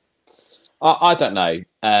yeah, I don't know.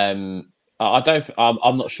 I'm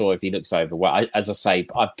not sure if he looks overweight. As I say,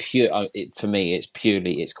 for me, it's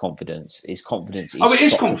purely confidence. It's confidence. It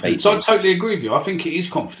is confidence. I totally agree with you. I think it is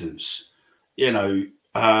confidence. I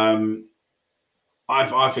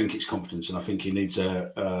think it's confidence, and I think he needs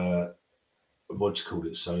a what do you call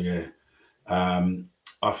it? So yeah,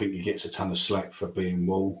 I think he gets a ton of slack for being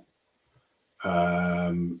Wall.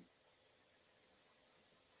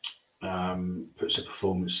 Puts a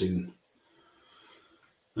performance in.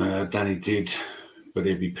 Danny did, but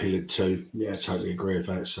he'd be pillared too. Yeah, I totally agree with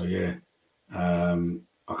that. So yeah,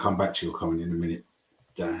 I'll come back to your comment in a minute,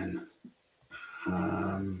 Dan.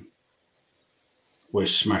 We're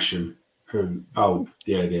smashing. Who? Oh,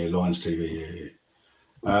 yeah, Lions TV.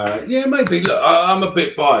 Yeah, maybe. Look, I'm a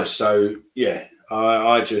bit biased, so yeah,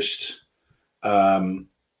 I just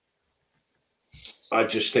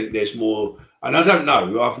think there's more, and I don't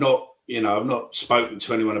know. I've not spoken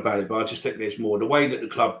to anyone about it, but I just think there's more. The way that the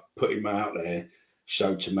club put him out there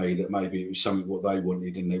showed to me that maybe it was something what they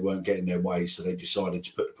wanted and they weren't getting their way, so they decided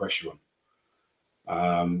to put the pressure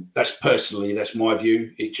on. That's my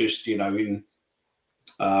view. It just,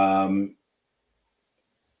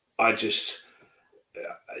 I just,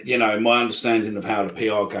 my understanding of how the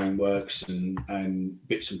PR game works and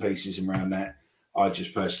bits and pieces around that, I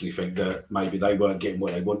just personally think that maybe they weren't getting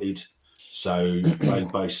what they wanted. So they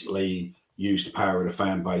basically used the power of the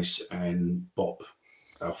fan base and bop,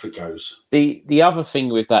 off it goes. The other thing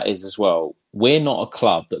with that is as well, we're not a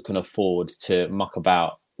club that can afford to muck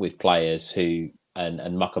about with players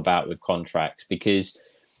and muck about with contracts, because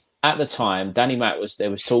at the time, Danny Mack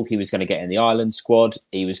there was talk he was going to get in the Ireland squad.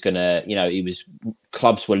 He was going to,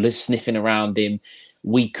 clubs were sniffing around him.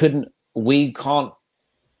 We can't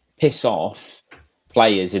piss off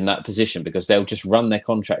players in that position because they'll just run their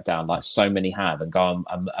contract down like so many have and go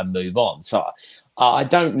and move on. So I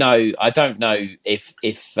don't know. I don't know if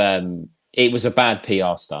it was a bad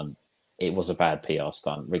PR stunt. It was a bad PR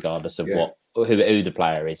stunt, regardless of who the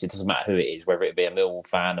player is. It doesn't matter who it is, whether it be a Millwall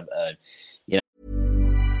fan,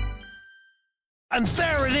 And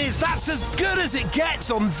there it is, that's as good as it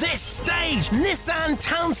gets on this stage. Nissan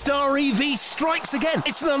Townstar EV strikes again.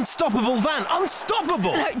 It's an unstoppable van,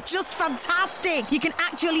 unstoppable. Look, just fantastic. You can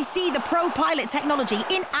actually see the Pro Pilot technology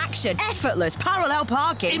in action. Effortless parallel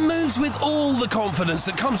parking. It moves with all the confidence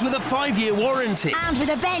that comes with a 5-year warranty. And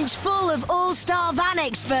with a bench full of all-star van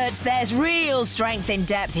experts, there's real strength in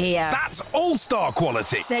depth here. That's all-star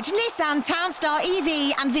quality. Search Nissan Townstar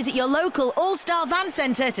EV and visit your local all-star van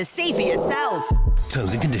centre to see for yourself.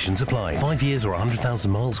 Terms and conditions apply. 5 years or 100,000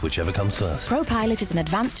 miles, whichever comes first. ProPilot is an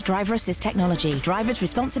advanced driver assist technology. Driver's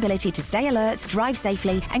responsibility to stay alert, drive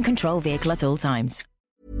safely, and control vehicle at all times.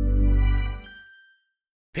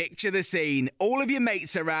 Picture the scene. All of your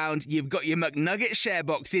mates around, you've got your McNugget share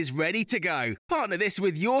boxes ready to go. Partner this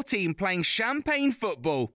with your team playing champagne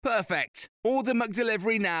football. Perfect. Order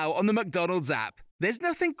McDelivery now on the McDonald's app. There's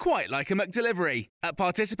nothing quite like a McDelivery. At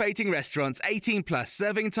participating restaurants, 18 plus,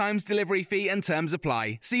 serving times, delivery fee and terms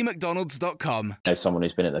apply. See mcdonalds.com. Someone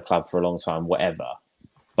who's been at the club for a long time, whatever.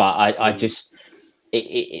 But I just,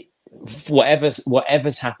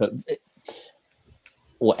 whatever's happened,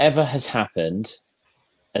 whatever has happened,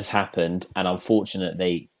 and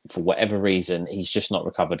unfortunately, for whatever reason, he's just not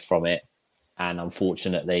recovered from it. And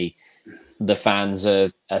unfortunately, the fans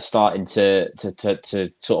are starting to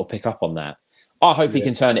sort of pick up on that. I hope he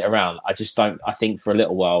can turn it around. I just don't. I think for a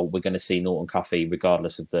little while we're going to see Norton Cuffy,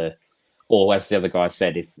 regardless of or as the other guy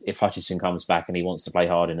said, if Hutchinson comes back and he wants to play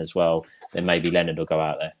Harding as well, then maybe Leonard will go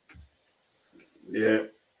out there.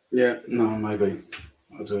 No, maybe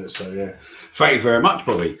I'll do it. So yeah, thank you very much,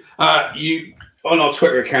 Bobby. You on our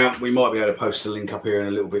Twitter account, we might be able to post a link up here in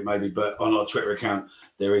a little bit, maybe. But on our Twitter account,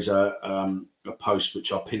 there is a post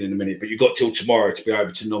which I'll pin in a minute. But you've got till tomorrow to be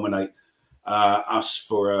able to nominate us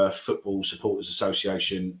for a Football Supporters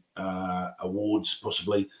Association awards,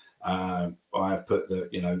 possibly. I have put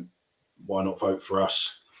that, why not vote for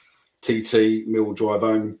us? TT, Millwall Drive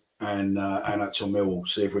Home, and Actual Millwall.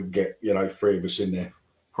 See if we can get, 3 of us in there.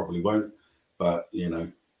 Probably won't, but,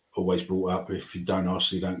 always brought up, if you don't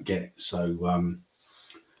ask, you don't get. So,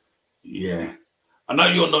 yeah. I know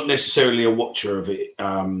you're not necessarily a watcher of it,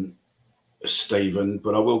 Stephen,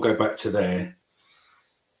 but I will go back to there.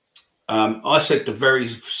 I said the very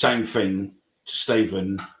same thing to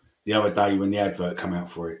Stephen the other day when the advert came out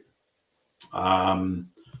for it.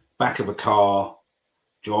 Back of a car,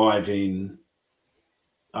 driving.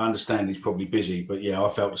 I understand he's probably busy, but yeah, I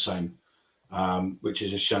felt the same, which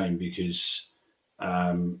is a shame because,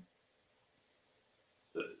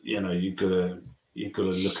 you've got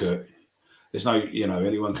to look at. There's no,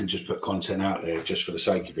 anyone can just put content out there just for the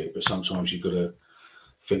sake of it, but sometimes you've got to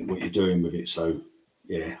think what you're doing with it. So,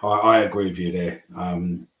 yeah, I agree with you there.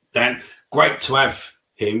 Dan, great to have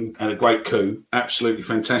him and a great coup, absolutely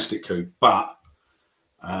fantastic coup. But,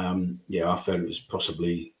 I felt it was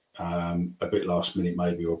possibly a bit last minute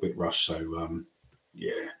maybe or a bit rushed. So,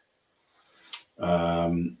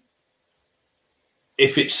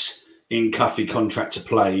 if it's in Cuffy contract to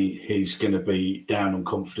play, he's going to be down on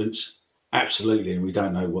confidence. Absolutely, and we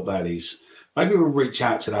don't know what that is. Maybe we'll reach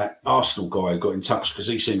out to that Arsenal guy who got in touch because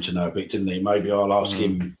he seemed to know a bit, didn't he? Maybe I'll ask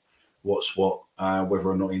him what's what, whether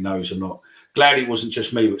or not he knows or not. Glad it wasn't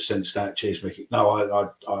just me that sensed that. Cheers, Mickey.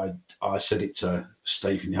 No, I said it to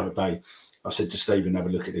Stephen the other day. I said to Stephen, have a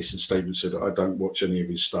look at this, and Stephen said, I don't watch any of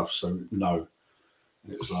his stuff, so no.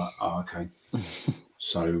 And it was like, okay.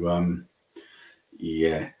 So,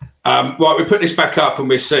 yeah. Right, we put this back up and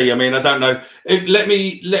we'll see. I mean, I don't know.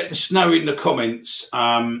 Let us know in the comments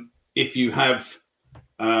if you have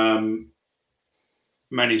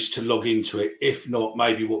managed to log into it. If not,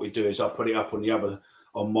 maybe what we do is I'll put it up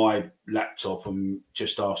on my laptop and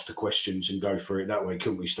just ask the questions and go through it that way,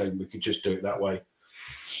 couldn't we, Stephen? We could just do it that way.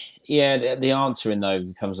 Yeah, the answering though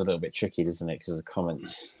becomes a little bit tricky, doesn't it? Because the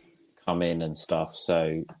comments come in and stuff.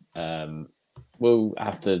 So we'll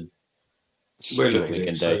have to. We'll look at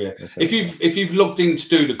it. So, yeah. If you've logged in to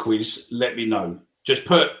do the quiz, let me know. Just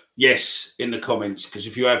put yes in the comments because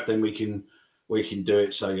if you have, then we can do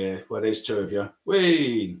it. So yeah, well, there's 2 of you.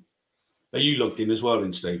 Are you logged in as well,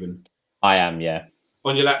 then, Stephen? I am, yeah.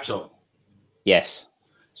 On your laptop. Yes.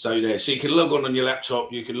 So yeah, so you can log on your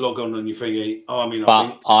laptop. You can log on your thingy.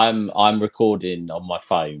 I'm recording on my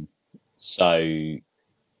phone. So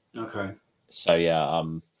okay. So yeah,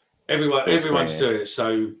 everyone's doing it.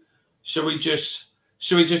 So. Shall we just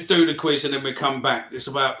do the quiz and then we come back? It's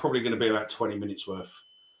probably going to be about 20 minutes worth.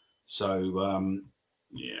 So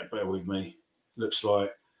bear with me. Looks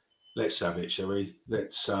like let's have it, shall we?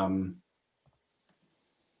 Let's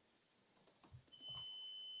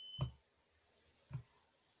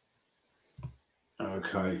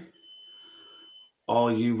okay.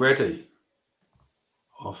 Are you ready?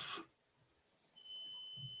 Off.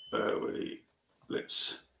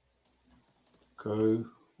 Let's go.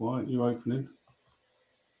 Why aren't you opening?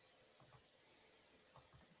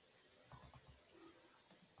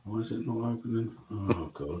 Why is it not opening? Oh,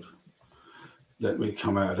 God. Let me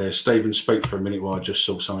come out of there. Stephen, speak for a minute while I just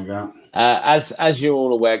sort something out. As you're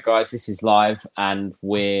all aware, guys, this is live and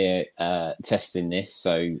we're testing this,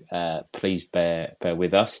 so please bear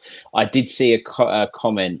with us. I did see a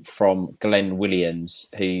comment from Glenn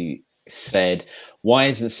Williams who said, why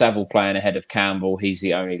isn't Saville playing ahead of Campbell? He's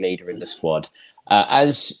the only leader in the squad.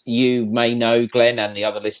 As you may know, Glenn, and the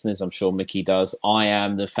other listeners, I'm sure Mickey does, I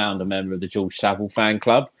am the founder member of the George Saville fan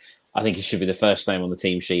club. I think it should be the first name on the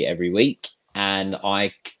team sheet every week. And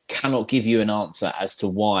I cannot give you an answer as to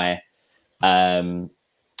why Alan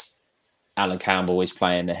Campbell is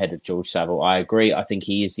playing ahead of George Saville. I agree. I think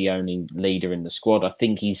he is the only leader in the squad. I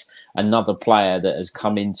think he's another player that has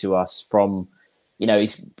come into us from,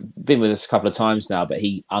 he's been with us a couple of times now, but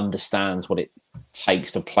he understands what it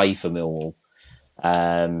takes to play for Millwall.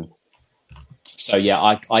 So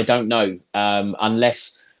yeah, I don't know,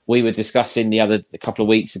 unless we were discussing a couple of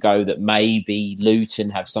weeks ago that maybe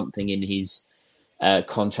Luton have something in his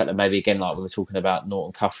contract, and maybe again, like we were talking about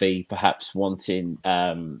Norton Cuffy, perhaps wanting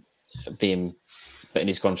being put in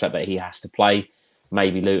his contract that he has to play.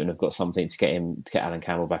 Maybe Luton have got something to get Alan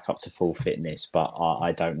Campbell back up to full fitness, but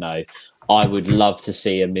I don't know. I would love to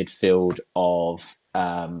see a midfield of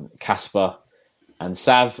Casper and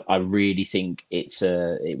Sav. I really think it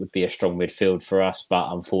would be a strong midfield for us,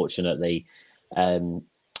 but unfortunately,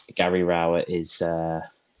 Gary Rowett is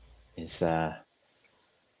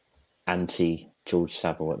anti George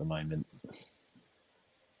Saville at the moment.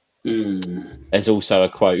 There's also a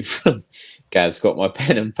quote from Gaz, got my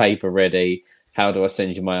pen and paper ready. How do I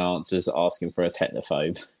send you my answers? Asking for a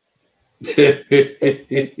technophobe.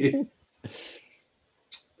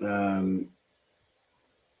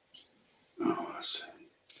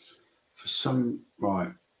 For some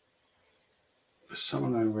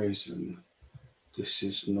unknown reason, this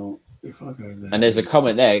is not. If I go there, and there's a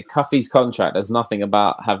comment there. Cuffy's contract. There's nothing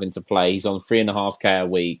about having to play. He's on 3.5K a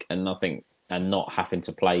week and nothing, and not having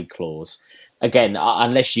to play clause. Again,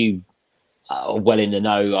 unless you are well in the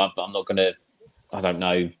know, I'm not going to. I don't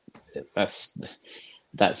know. That's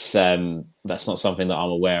not something that I'm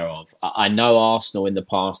aware of. I know Arsenal in the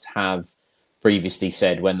past have previously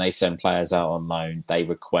said when they send players out on loan, they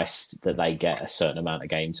request that they get a certain amount of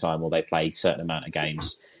game time or they play a certain amount of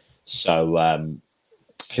games. So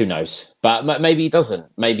who knows? But maybe he doesn't.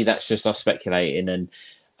 Maybe that's just us speculating. And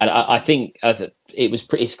I think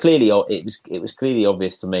it's clearly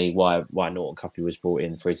obvious to me why Norton Cuffy was brought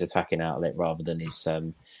in for his attacking outlet rather than his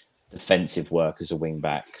defensive work as a wing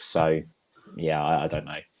back. So yeah, I don't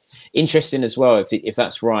know. Interesting as well if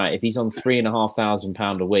that's right. If he's on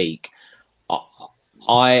 £3,500 a week,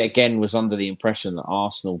 I again was under the impression that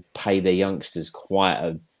Arsenal pay their youngsters quite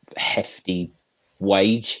a hefty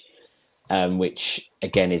wage, which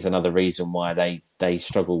again is another reason why they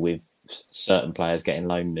struggle with certain players getting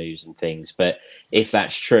loan moves and things. But if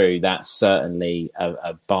that's true, that's certainly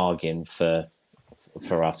a bargain for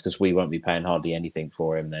us because we won't be paying hardly anything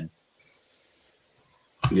for him then.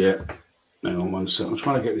 Yeah. Hang on 1 second. I'm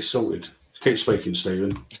trying to get this sorted. Keep speaking,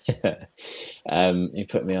 Stephen. You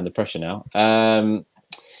put me under pressure now.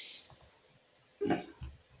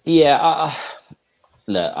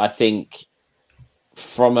 Look, I think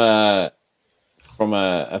from a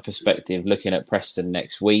perspective, looking at Preston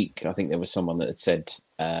next week, I think there was someone that had said,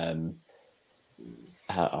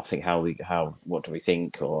 what do we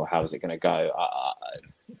think, or how is it going to go?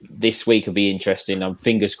 This week will be interesting. I'm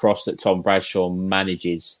fingers crossed that Tom Bradshaw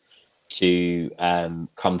manages to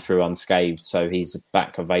come through unscathed, so he's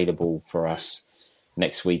back available for us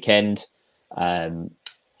next weekend.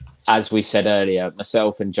 As we said earlier,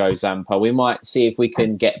 myself and Joe Zampa, we might see if we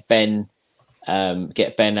can get Ben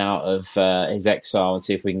out of his exile and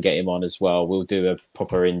see if we can get him on as well. We'll do a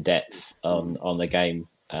proper in-depth on the game,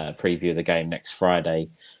 preview of the game next Friday,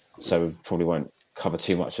 so we probably won't cover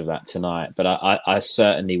too much of that tonight. But I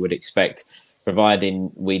certainly would expect,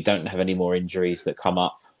 providing we don't have any more injuries that come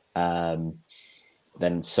up, then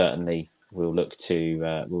certainly we'll look to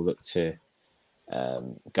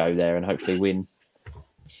go there and hopefully win,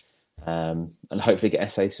 and hopefully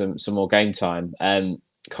get SA some more game time.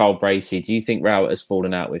 Carl Bracey, do you think Rowett has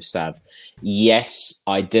fallen out with Sav? Yes,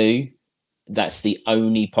 I do. That's the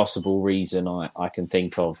only possible reason I can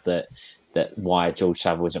think of that why George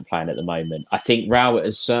Savile isn't playing at the moment. I think Rowett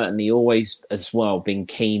has certainly always as well been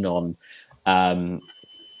keen on,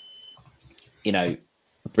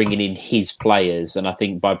 bringing in his players. And I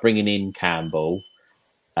think by bringing in Campbell,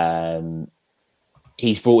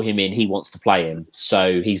 he's brought him in, he wants to play him.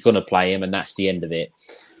 So he's going to play him and that's the end of it.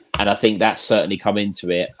 And I think that's certainly come into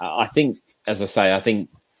it. I think, as I say, I think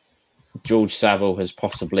George Savile has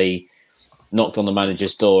possibly knocked on the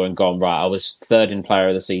manager's door and gone, right, I was third in player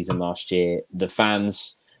of the season last year. The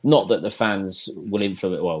fans, not that the fans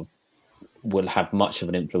will have much of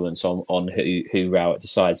an influence on who Rowett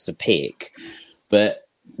decides to pick, but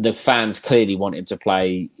the fans clearly want him to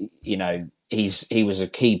play. You know, he was a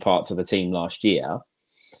key part to the team last year,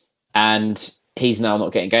 and he's now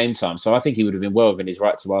not getting game time. So I think he would have been well within his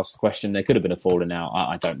right to ask the question. There could have been a falling out.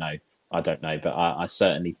 I don't know, but I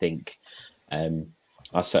certainly think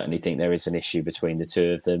there is an issue between the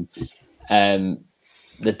two of them.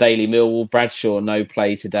 The Daily Millwall, Bradshaw, no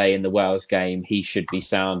play today in the Wales game. He should be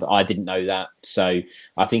sound. I didn't know that. So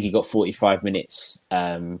I think he got 45 minutes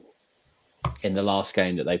in the last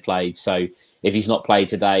game that they played. So if he's not played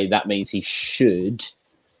today, that means he should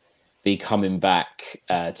be coming back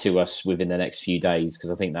to us within the next few days,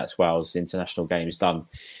 because I think that's Wales' international game is done.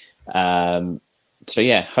 So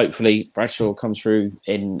yeah, hopefully Bradshaw comes through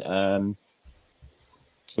in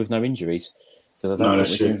with no injuries, because I don't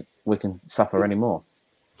think we can suffer anymore.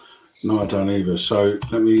 No, I don't either. So I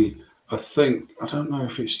don't know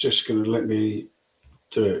if it's just going to let me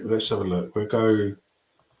do it. Let's have a look. We'll go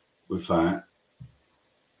with that.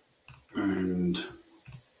 And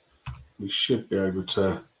we should be able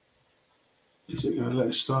to... Is it going to let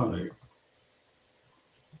us start it?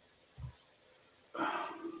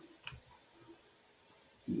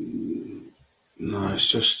 No, it's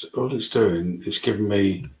just... All it's doing is giving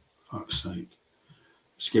me... Fuck's sake.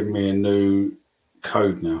 It's giving me a new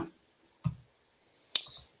code now.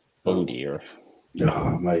 Oh dear.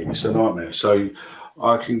 Oh, mate, it's a nightmare. So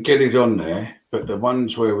I can get it on there, but the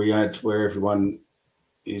ones where everyone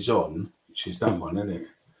is on, which is that one, isn't it?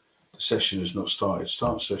 The session has not started.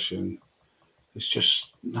 Start session. There's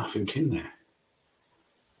just nothing in there.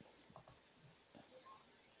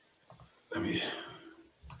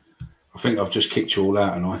 I think I've just kicked you all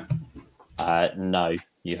out, haven't I? No,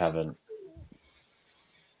 you haven't.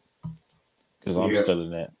 Because I'm still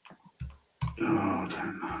in it. Oh, I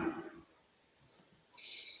don't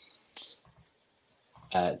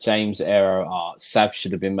know. James Aero Art, Sav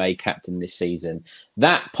should have been made captain this season.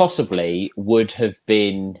 That possibly would have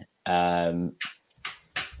been a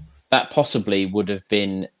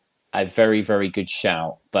very, very good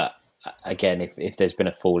shout. But again, if there's been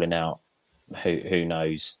a falling out, who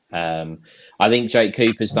knows? I think Jake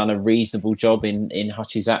Cooper's done a reasonable job in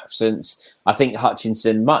Hutch's absence. I think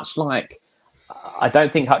Hutchinson, I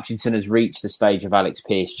don't think Hutchinson has reached the stage of Alex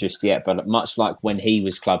Pearce just yet, but much like when he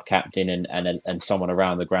was club captain and someone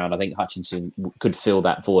around the ground, I think Hutchinson could fill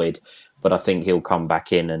that void, but I think he'll come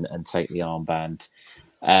back in and take the armband.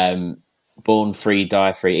 Born free,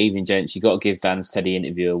 die free. Evening, gents. You got to give Dan's Teddy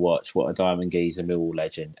interview a watch. What a diamond geezer, Millwall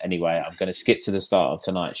legend. Anyway, I'm going to skip to the start of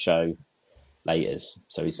tonight's show later,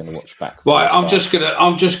 so he's going to watch back. Right, I'm just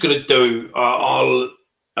gonna do. I'll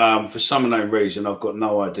for some unknown reason, I've got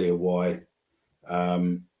no idea why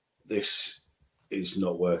this is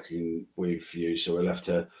not working with you. So we'll have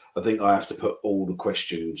to. I think I have to put all the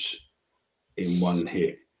questions in one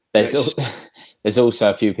hit. There's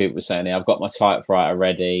also a few people saying, I've got my typewriter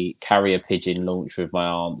ready, carrier pigeon launch with my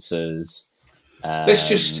answers. Let's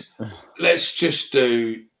just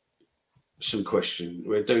do some questions.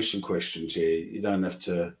 We'll do some questions here. You don't have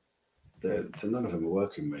to. None of them are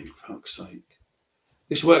working, mate. For fuck's sake.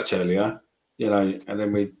 This worked earlier, and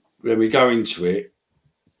then when we go into it,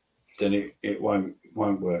 then it won't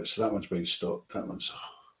work. So that one's been stopped. That one's.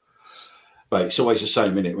 But it's always the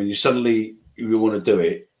same, isn't it? When you want to do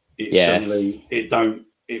it, suddenly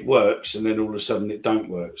it works, and then all of a sudden it don't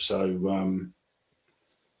work. So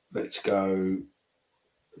let's go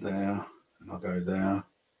there, and I'll go there.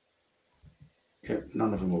 Yep,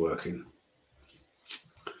 none of them are working.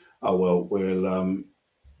 Oh well,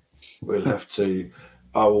 we'll have to.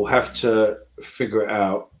 I will have to figure it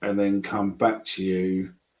out and then come back to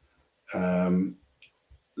you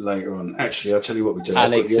later on. Actually, I'll tell you what we do.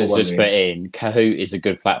 Alex has just put in, Kahoot is a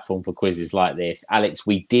good platform for quizzes like this. Alex,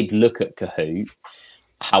 we did look at Kahoot.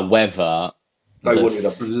 However, they wanted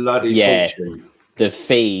a bloody fortune. The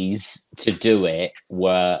fees to do it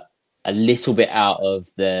were a little bit out of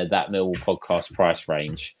that Millwall podcast price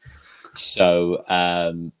range. So,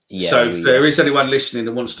 So if there is anyone listening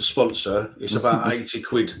that wants to sponsor, it's about 80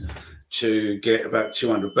 quid to get about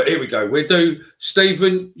 200. But here we go. We do,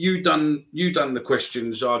 Stephen, you done the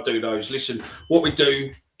questions. I'll do those. Listen, what we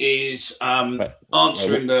do is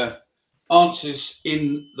answering the answers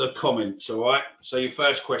in the comments. All right. So your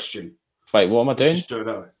first question. Wait, what am I doing? Just do it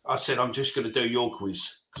that way. I said I'm just going to do your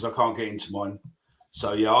quiz because I can't get into mine.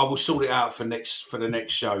 So yeah, I will sort it out for the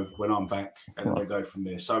next show when I'm back, and then we'll go from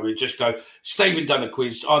there. So we just go. Stephen done a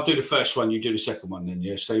quiz. I'll do the first one. You do the second one, then.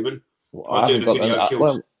 Yeah, Stephen. I'll do the video kills.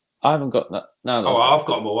 Well, I haven't got that. No. Oh, I've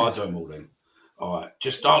got them all. I'll do them all then. All right,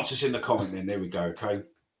 just answers in the comment. Then there we go. Okay.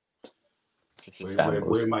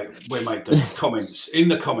 We'll make the comments in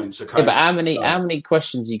the comments. Okay. Yeah, but how many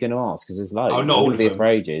questions are you going to ask? Because there's loads. I'm not all of them. For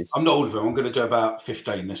ages. I'm not all of them. I'm going to do about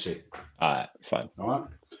 15. That's it. All right, fine. All right.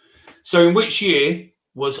 So in which year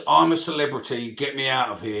was I'm a Celebrity, Get Me Out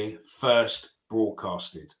of Here first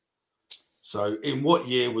broadcasted? So in what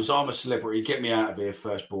year was I'm a Celebrity, Get Me Out of Here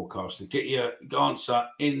first broadcasted? Get your answer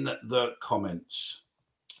in the comments.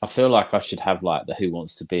 I feel like I should have like the Who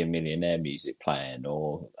Wants to Be a Millionaire music playing,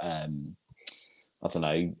 or I don't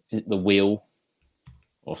know, The Wheel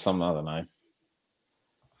or something, I don't know.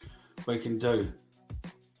 We can do.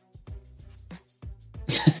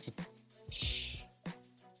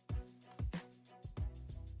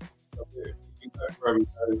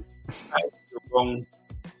 You're wrong.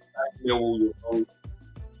 Millwall, you're wrong.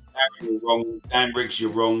 Harry, you're wrong. Dan Riggs,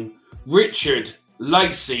 you're wrong. Richard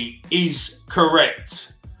Lacey is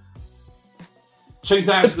correct.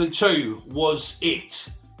 2002 was it.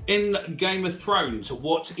 In Game of Thrones,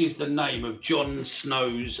 what is the name of Jon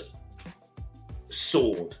Snow's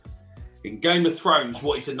sword? In Game of Thrones,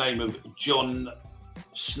 what is the name of Jon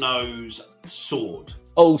Snow's sword?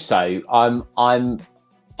 Also, I'm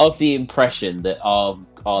of the impression that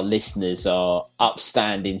our listeners are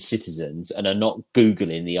upstanding citizens and are not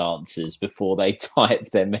Googling the answers before they type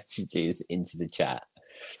their messages into the chat.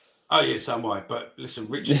 Oh, yes, so am I. But listen,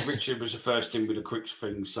 Richard was the first in with a quick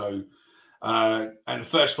thing. So And the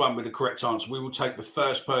first one with the correct answer, we will take the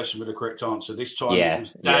first person with the correct answer. This time it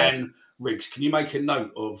was Yeah. Dan Riggs. Can you make a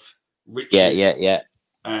note of Richard? Yeah.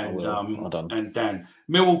 And Hold on. and Dan.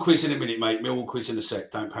 Millwall quiz in a minute, mate. Millwall quiz in a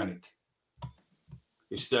sec. Don't panic.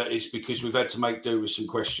 It's because we've had to make do with some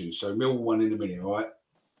questions. So Millwall one in a minute, all right?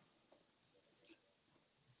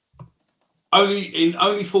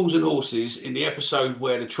 Only Fools and Horses, in the episode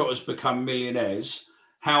where the Trotters become millionaires,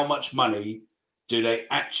 how much money do they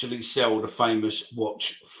actually sell the famous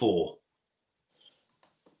watch for?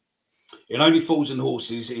 In Only Fools and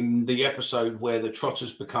Horses, in the episode where the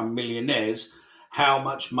Trotters become millionaires, how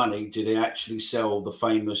much money do they actually sell the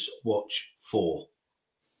famous watch for?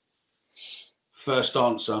 First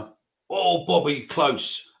answer. Oh, Bobby,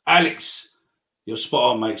 close. Alex, you're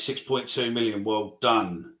spot on, mate. 6.2 million. Well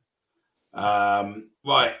done.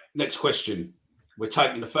 Right, next question. We're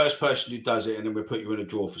taking the first person who does it and then we'll put you in a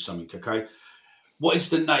draw for something, okay? What is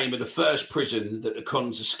the name of the first prison that the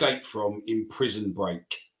cons escaped from in Prison Break?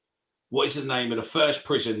 What is the name of the first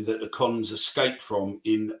prison that the cons escaped from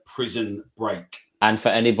in Prison Break? And for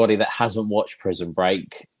anybody that hasn't watched Prison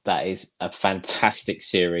Break, that is a fantastic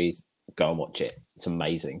series. Go and watch it. It's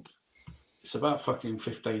amazing. It's about fucking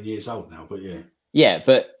 15 years old now, but yeah. Yeah,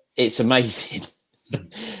 but it's amazing.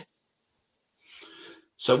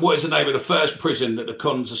 So what is the name of the first prison that the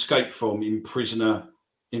cons escaped from in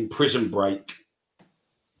Prison Break?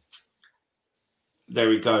 There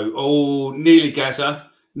we go. Oh, nearly Gaza.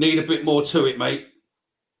 Need a bit more to it, mate.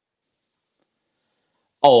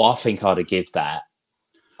 Oh, I think I'd have give that.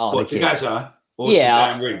 What, to Gaza or to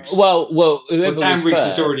Dan Riggs? Well, whoever Dan was Riggs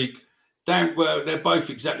first. is already... well, they're both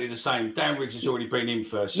exactly the same. Dan Riggs has already been in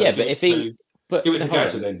first. So yeah, but give it to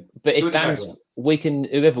Gaza then. But if Dan's,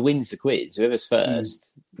 whoever wins the quiz, whoever's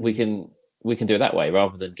first, we can do it that way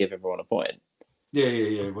rather than give everyone a point.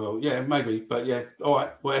 Yeah. Well, yeah, maybe, but yeah, all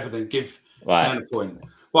right, whatever. Then give Dan a point.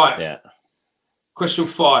 Right. Yeah. Question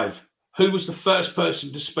 5. Who was the first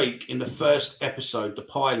person to speak in the first episode, the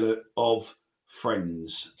pilot of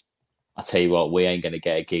Friends? I tell you what, we ain't going to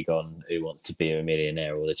get a gig on Who Wants to Be a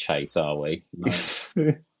Millionaire or The Chase, are we? No.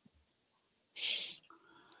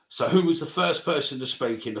 So who was the first person to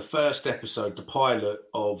speak in the first episode, the pilot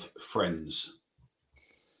of Friends?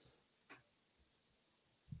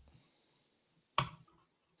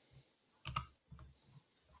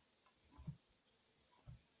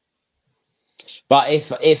 But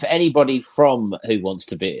if anybody from Who Wants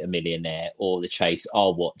to Be a Millionaire or The Chase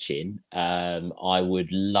are watching, I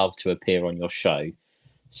would love to appear on your show.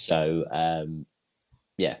 So,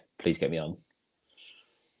 yeah, please get me on.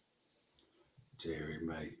 Dear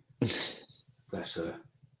mate, that's a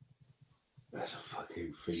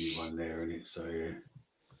fucking thingy one there, isn't it? So yeah,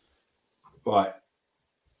 right.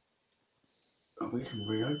 Oh, we can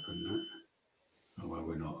reopen that. Oh well,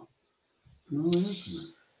 we're not. Can I reopen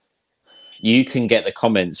that? You can get the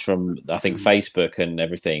comments from, I think, Facebook and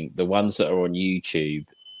everything, the ones that are on YouTube,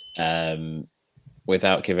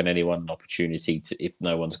 without giving anyone an opportunity to, if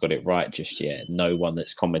no one's got it right just yet, no one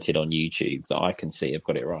that's commented on YouTube that I can see have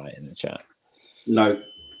got it right in the chat. No.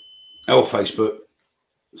 Or Facebook.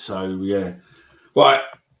 So, yeah. Right.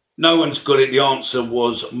 No one's got it. The answer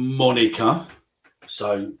was Monica.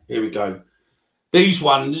 So, here we go. These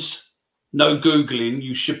ones... No Googling,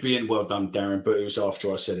 you should be in. Well done, Darren, but it was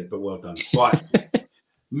after I said it, but well done. Right.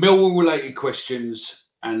 Millwall-related questions,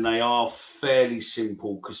 and they are fairly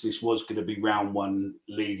simple because this was going to be round one,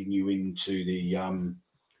 leading you into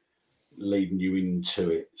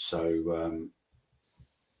it. So,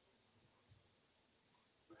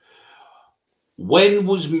 when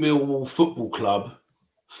was Millwall Football Club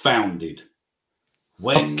founded?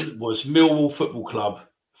 When was Millwall Football Club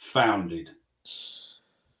founded?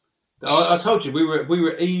 I told you we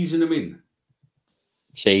were easing them in.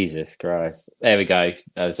 Jesus Christ! There we go.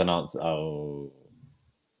 There's an answer. Oh,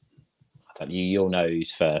 I don't. You'll know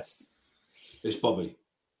who's first. It's Bobby.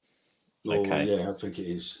 Okay. Yeah, I think it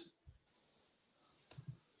is.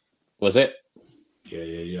 Was it?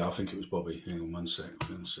 Yeah. I think it was Bobby. Hang on one sec.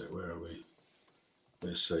 Where are we?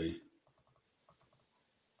 Let's see.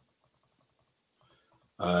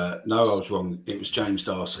 No, I was wrong. It was James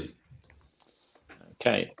Darcy.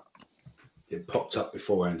 Okay. It popped up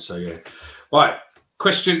beforehand, so yeah. Right,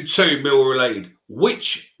 question 2, Millwall related.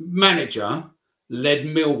 Which manager led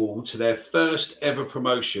Millwall to their first ever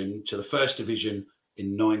promotion to the First Division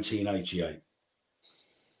in 1988? It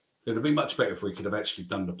would have been much better if we could have actually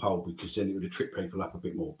done the poll because then it would have tripped people up a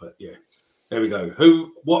bit more. But yeah, there we go.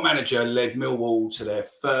 What manager led Millwall to their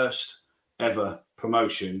first ever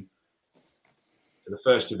promotion to the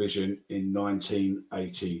First Division in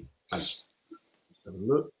 1988? Let's have a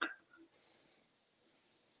look.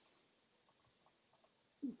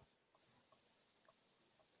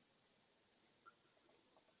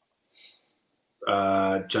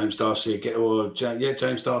 James Darcy again,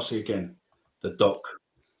 James Darcy again. The Doc.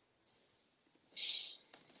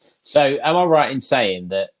 So, am I right in saying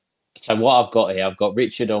that? So, what I've got here, I've got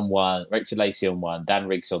Richard on 1, Rachel Lacey on 1, Dan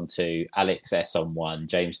Riggs on 2, Alex S on 1,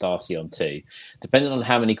 James Darcy on 2. Depending on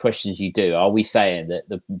how many questions you do, are we saying that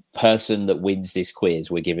the person that wins this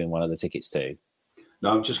quiz, we're giving one of the tickets to?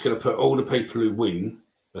 No, I'm just going to put all the people who win.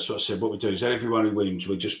 That's what I said. What we do is everyone who wins,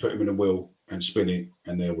 we just put them in a wheel and spin it,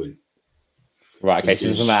 and they'll win. Right. Okay. So it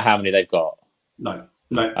doesn't matter how many they've got. No.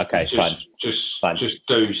 Okay. Fine. Just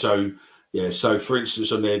do so. Yeah. So, for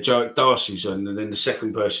instance, on there, Darcy's on, and then the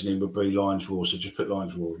second person in would be Lions Raw. So just put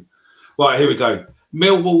Lions Raw in. Right. Here we go.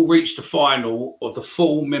 Millwall reached the final of the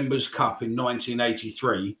full Members' Cup in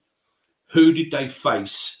 1983. Who did they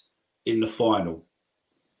face in the final?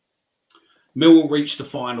 Millwall reached the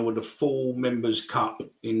final of the full Members' Cup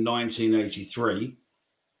in 1983.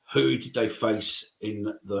 Who did they face in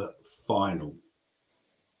the final?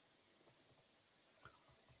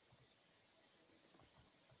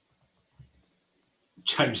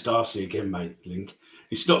 James Darcy again, mate. Link.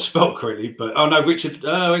 It's not spelled correctly, but no, Richard.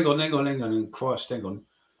 Oh, hang on. Christ, hang on.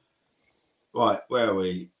 Right, where are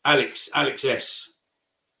we? Alex S.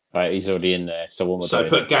 Right, he's already in there. So what? So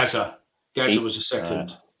put Gaza. Gaza was the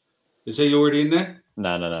second. Is he already in there?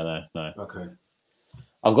 No. Okay.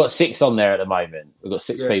 I've got 6 on there at the moment. We've got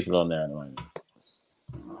 6 people on there at the moment.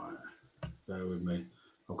 All right. Bear with me.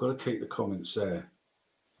 I've got to keep the comments there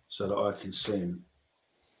so that I can see them.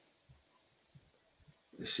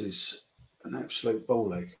 This is an absolute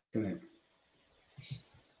ball ache, isn't it?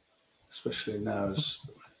 Especially now as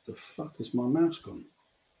the fuck is my mouse gone?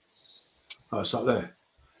 Oh, it's up there.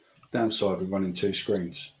 Downside of running 2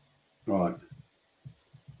 screens. Right.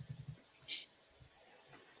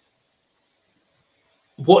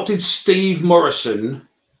 What did Steve Morrison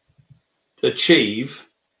achieve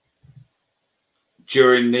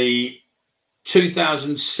during the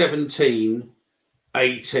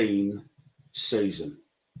 2017-18 season?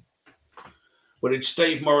 What did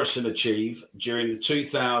Steve Morrison achieve during the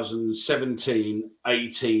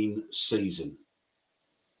 2017-18 season?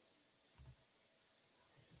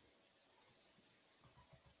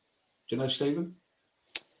 Do you know, Stephen?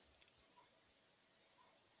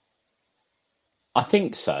 I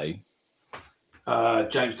think so.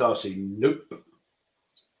 James Darcy, nope.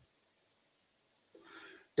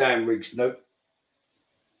 Dan Riggs, nope.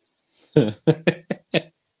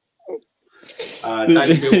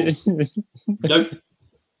 Danny Millwall, nope.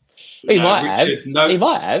 He might have. Nope. He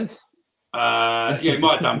might have. Yeah, he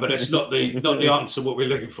might have done, but that's not the answer what we're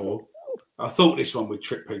looking for. I thought this one would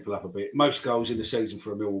trip people up a bit. Most goals in the season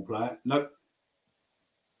for a Millwall player, nope.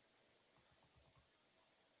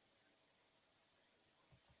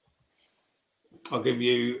 I'll give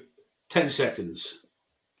you 10 seconds.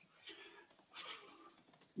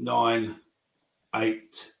 9,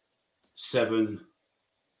 8, 7,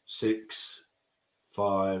 6,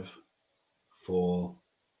 5, 4,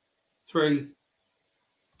 3,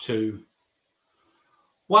 2,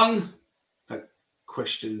 1. That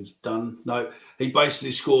question's done. No, he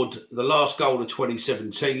basically scored the last goal of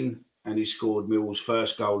 2017 and he scored Millwall's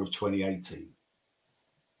first goal of 2018.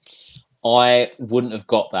 I wouldn't have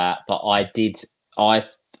got that, but I did.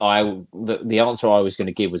 The answer I was going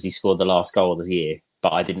to give was he scored the last goal of the year,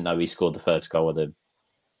 but I didn't know he scored the first goal of the.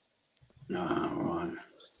 Right.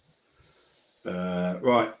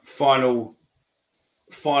 Right. Final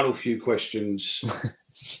few questions.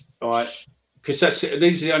 All right, because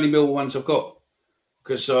these are the only Millwall ones I've got.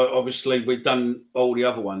 Because obviously we've done all the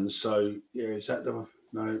other ones. So yeah, is that the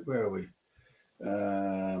no? Where are we?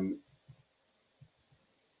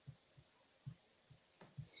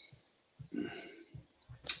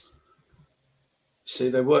 See,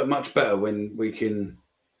 they work much better when we can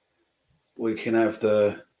have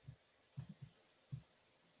the.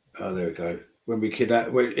 Oh, there we go. When we could,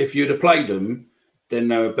 if you'd have played them, then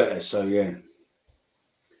they were better. So yeah.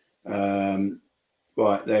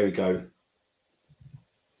 Right, there we go.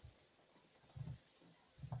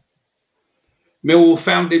 Millwall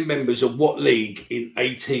founding members of what league in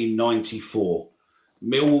 1894?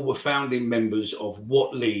 Millwall were founding members of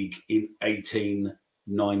what league in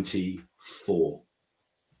 1894?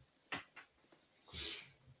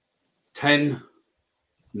 10,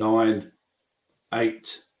 9,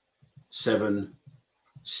 8, 7,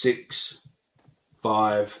 6,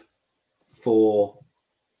 5, 4,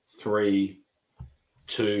 3,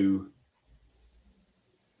 2,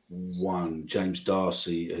 1. James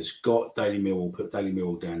Darcy has got Daily Millwall. Put Daily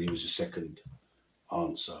Millwall down. He was the second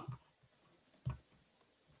answer.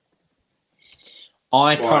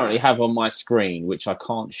 I currently have on my screen, which I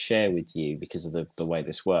can't share with you because of the way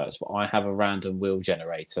this works, but I have a random wheel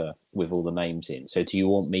generator with all the names in. So do you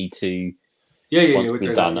want me to... Once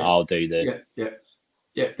we've done, I'll do the...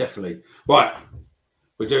 Yeah, definitely. Right.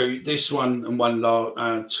 We do this one and one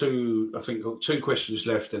last, two, I think, 2 questions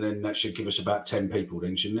left, and then that should give us about 10 people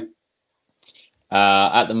then, shouldn't it?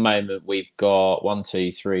 At the moment, we've got 1,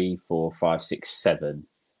 2, 3, 4, 5, 6, 7.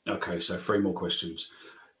 Okay, so 3 more questions.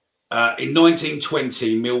 In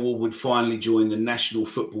 1920, Millwall would finally join the National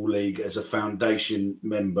Football League as a foundation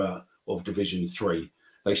member of Division 3.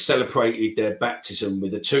 They celebrated their baptism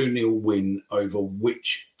with a 2-0 win over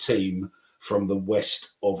which team from the west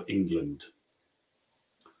of England?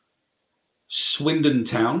 Swindon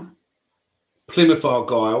Town, Plymouth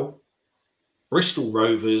Argyle, Bristol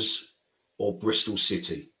Rovers, or Bristol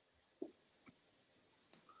City?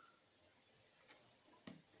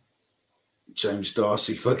 James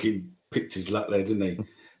Darcy fucking picked his luck there, didn't he?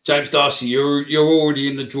 James Darcy, you're already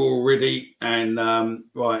in the draw already. And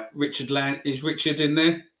right, is Richard in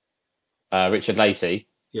there? Richard Lacey?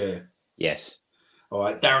 Yeah. Yes. All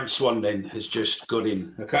right, Darren Swan then has just got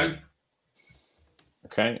in, okay?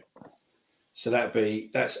 Okay. So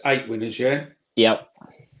that's 8 winners, yeah? Yep.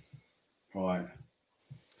 Right.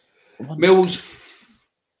 Millwall's...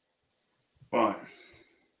 Right.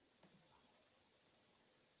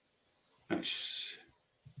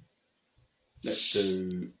 Let's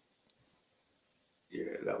do... Yeah,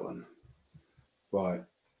 that one. Right.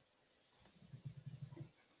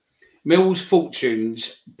 Millwall's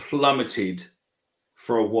fortunes plummeted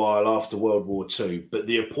for a while after World War II, but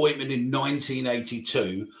the appointment in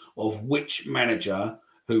 1982 of which manager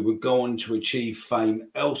who would go on to achieve fame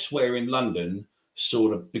elsewhere in London saw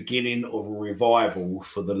the beginning of a revival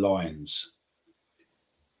for the Lions?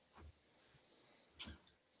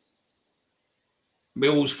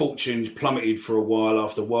 Millwall's fortunes plummeted for a while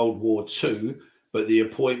after World War II, but the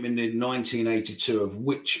appointment in 1982 of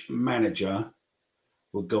which manager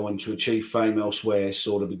would go on to achieve fame elsewhere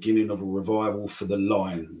saw the beginning of a revival for the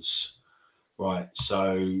Lions. Right,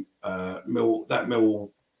 so that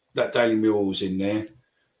Daily Millwall's in there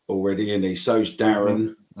already, isn't he? So's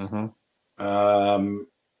Darren. Mm-hmm.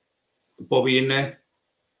 Bobby in there?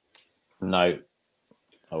 No.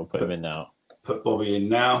 I'll put him in now. Put Bobby in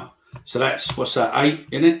now. So that's, what's that, 8,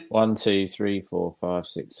 isn't it? 1, 2, 3, 4, 5,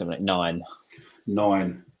 6, 7, 8, 9.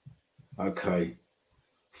 9. Okay.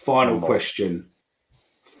 Final question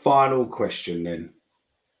then.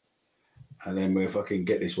 And then if I can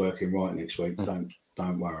get this working right next week,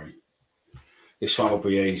 don't worry. This one will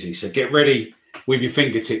be easy. So get ready with your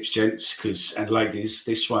fingertips, gents, and ladies.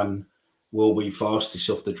 This one will be fastest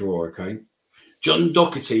off the draw, okay? John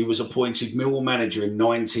Docherty was appointed Millwall manager in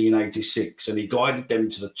 1986, and he guided them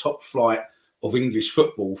to the top flight of English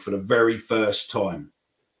football for the very first time.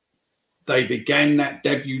 They began that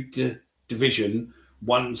debut Division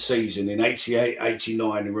 1 season in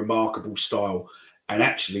 88-89 in remarkable style and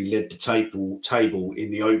actually led the table in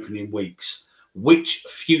the opening weeks. Which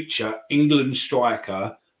future England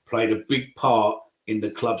striker played a big part in the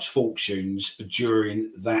club's fortunes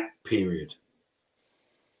during that period?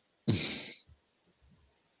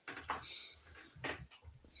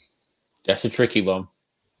 That's a tricky one.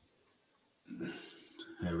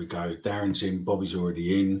 There we go. Darren's in. Bobby's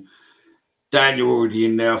already in. Dan, you're already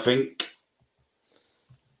in there, I think.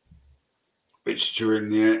 Which you're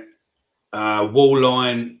in there.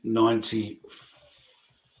 Wallline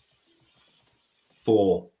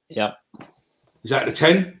 94. Yep. Is that the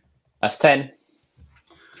 10? That's 10.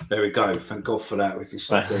 There we go. Thank God for that. We can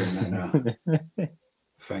start doing that now.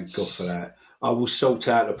 Thank God for that. I will sort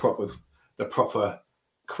out the proper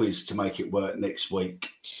quiz to make it work next week.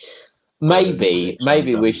 Maybe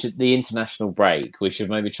we should, the international break, we should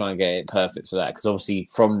maybe try and get it perfect for that, because obviously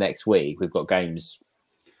from next week we've got games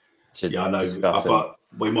to discuss. But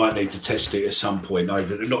we might need to test it at some point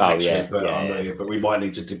over, not next week, but we might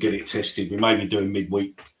need to get it tested. We may be doing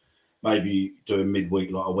midweek, like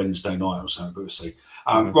a Wednesday night or something, but we'll see.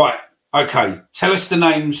 Right, okay. Tell us the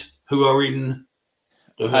names who are in.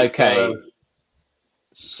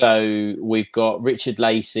 So we've got Richard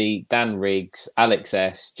Lacey, Dan Riggs, Alex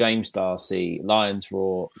S, James Darcy, Lions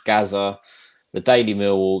Raw, Gaza, the Daily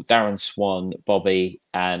Millwall, Darren Swan, Bobby,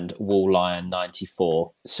 and Wall Lion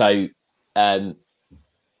 94. So I'm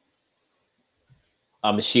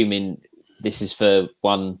assuming this is for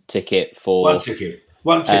one ticket for... One ticket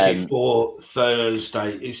for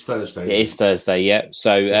Thursday. It's Thursday. It is Thursday, yeah.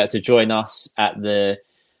 So to join us at the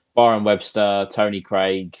Byron Webster, Tony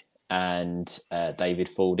Craig, and David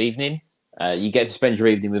Ford evening You get to spend your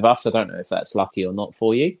evening with us. I don't know if that's lucky or not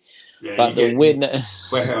for you. Yeah, but the winner...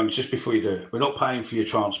 Well, hang on, just before you do it, we're not paying for your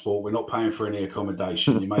transport. We're not paying for any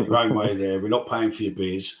accommodation. You make your own way there. We're not paying for your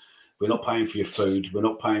beers. We're not paying for your food. We're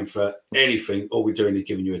not paying for anything. All we're doing is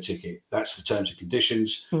giving you a ticket. That's the terms and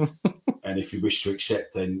conditions. And if you wish to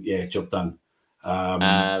accept, then, yeah, job done.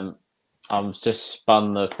 I'm just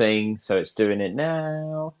spun the thing, so it's doing it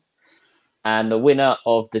now. And the winner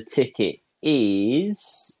of the ticket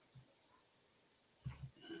is...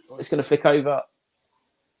 It's going to flick over.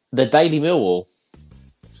 The Daily Millwall.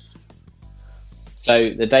 So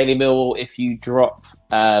the Daily Millwall, if you drop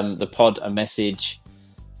the pod a message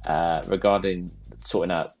regarding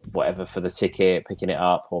sorting out whatever for the ticket, picking it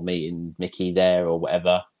up or meeting Mickey there or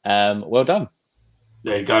whatever, well done.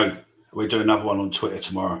 There you go. We'll do another one on Twitter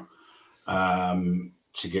tomorrow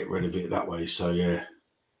to get rid of it that way. So, yeah.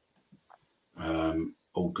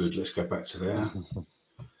 All good. Let's go back to there.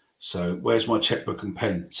 So, where's my checkbook and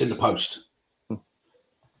pen? It's in the post.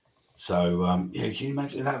 So, yeah, can you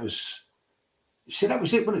imagine that was... See, that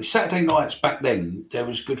was it, wasn't it? Saturday nights back then, there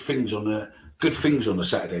was good things on the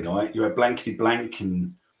Saturday night. You had Blankety Blank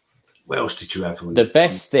and what else did you have? The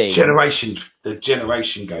best thing... The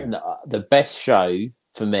Generation game. The best show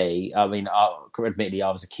for me, I mean, admittedly, I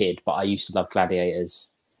was a kid, but I used to love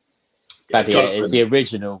Gladiators. Gladiators, Jonathan, the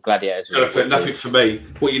original Gladiators. Jonathan, nothing for me.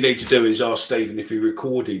 What you need to do is ask Stephen if he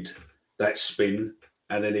recorded that spin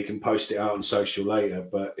and then he can post it out on social later,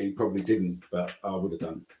 but he probably didn't, but I would have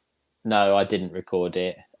done. No, I didn't record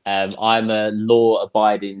it. I'm a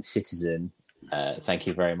law-abiding citizen. Thank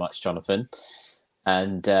you very much, Jonathan.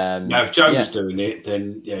 And now, if Joe was doing it,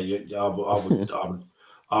 then yeah,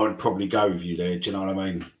 I would probably go with you there. Do you know what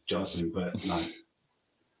I mean, Jonathan? But no.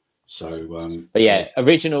 So, but yeah,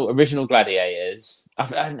 original Gladiators.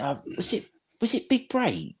 Was it Big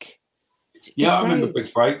Break? I remember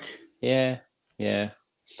Big Break. Yeah.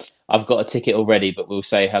 I've got a ticket already, but we'll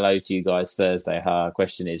say hello to you guys Thursday.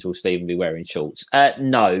 Question is, will Stephen be wearing shorts?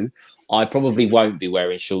 No, I probably won't be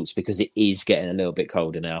wearing shorts because it is getting a little bit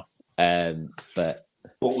colder now. But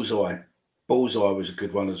Bullseye was a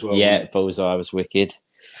good one as well. Yeah, Bullseye was wicked.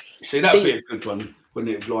 See, that'd be a good one,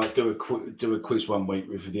 wouldn't it? Like do a quiz one week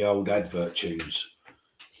with the old advert tunes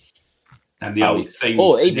and the old theme,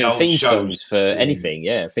 or even theme songs for anything.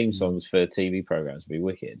 Yeah, theme songs for TV programs would be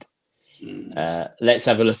wicked. Let's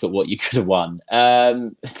have a look at what you could have won.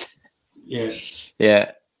 Yeah.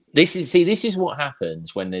 This is what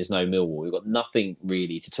happens when there's no Millwall. We've got nothing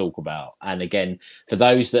really to talk about. And again, for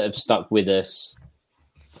those that have stuck with us,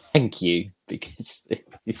 thank you, because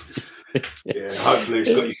it's just hopefully it's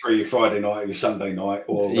got you through your Friday night or your Sunday night,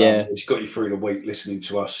 or it's got you through the week listening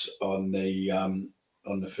to us on the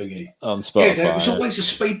thingy on Spotify. Yeah, there was always a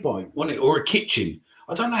speed bike, wasn't it, or a kitchen.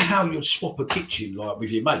 I don't know how you'd swap a kitchen like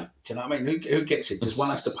with your mate. Do you know what I mean? Who gets it? Does one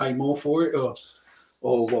have to pay more for it,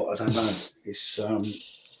 or what? I don't know. It's trying to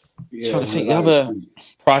think. The other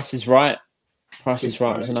Price is Right. Price is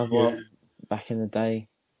Right was another one back in the day.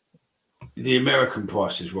 The American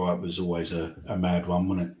Price is Right was always a mad one,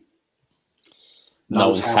 wasn't it?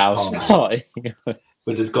 Noel's House Party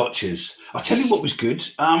with the gotchas. I tell you what was good.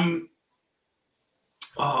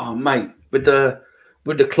 Mate, with the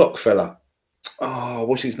clock fella. Oh,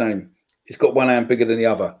 what's his name? He's got one hand bigger than the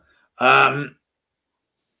other.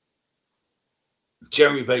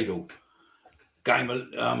 Jeremy Beadle.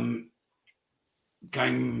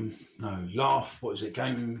 Laugh. What is it?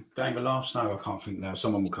 Game of Laughs? No, I can't think now.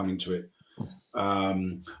 Someone will come into it.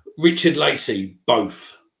 Richard Lacey,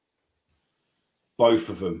 both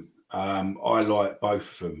of them. I like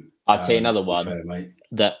both of them. I'll tell you another one and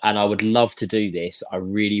I would love to do this. I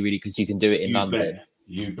really, really, because you can do it in London.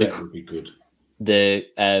 You bet it would be good. The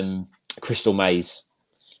Crystal Maze,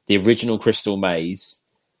 the original Crystal Maze,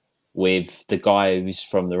 with the guy who's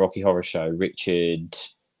from the Rocky Horror Show, Richard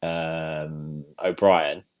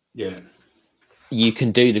O'Brien. Yeah. You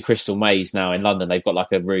can do the Crystal Maze now in London. They've got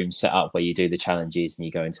like a room set up where you do the challenges and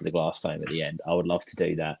you go into the glass dome at the end. I would love to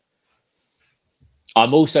do that.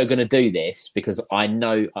 I'm also going to do this because I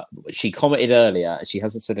know she commented earlier and she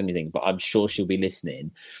hasn't said anything, but I'm sure she'll be listening.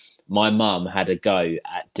 My mum had a go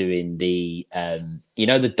at doing the,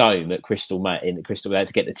 the dome at Crystal in the Crystal. They had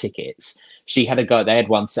to get the tickets. She had a go. They had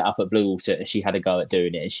one set up at Blue Water, and she had a go at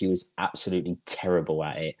doing it, and she was absolutely terrible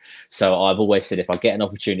at it. So I've always said if I get an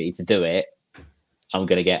opportunity to do it, I'm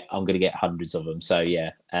gonna get hundreds of them. So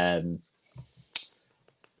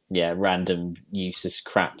random useless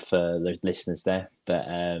crap for the listeners there. But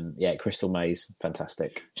Crystal Maze,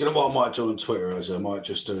 fantastic. Do you know what I might do on Twitter? I might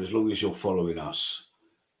just do, as long as you're following us,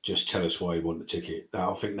 just tell us why you want the ticket.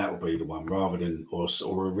 I think that will be the one, rather than or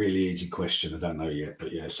a really easy question. I don't know yet,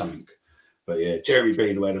 but something But yeah, Jeremy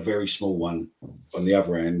Bean, who had a very small one on the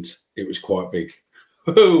other end, it was quite big.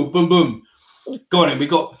 Oh, boom, boom. Go on then. We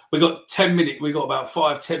got 10 minutes. We got about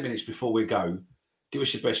 5-10 minutes before we go. Give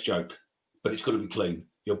us your best joke, but it's got to be clean.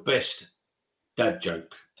 Your best dad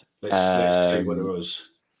joke. Let's see what it was.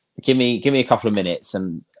 Give me a couple of minutes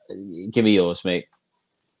and give me yours, mate.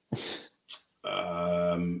 What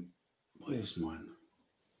is mine?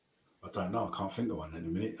 I don't know. I can't think of one in a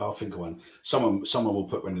minute. I'll think of one. Someone will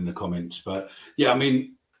put one in the comments. But yeah, I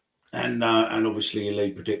mean, and obviously your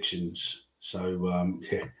league predictions. So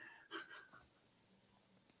yeah.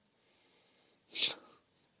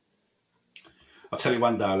 I'll tell you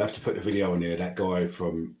one day I'll have to put the video on here. That guy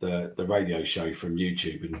from the radio show from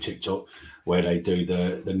YouTube and TikTok, where they do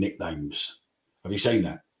the nicknames. Have you seen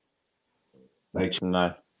that?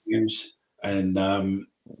 No. And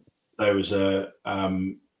there was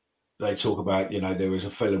they talk about, there was a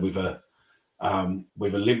fella with a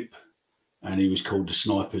limp, and he was called the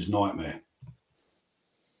Sniper's Nightmare.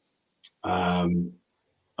 There you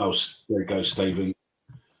go, Stephen.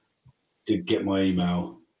 Did get my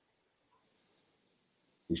email.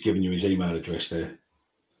 He's giving you his email address there.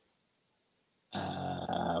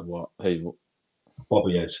 What? Who?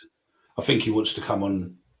 Bobby has. I think he wants to come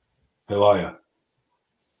on. Who are you?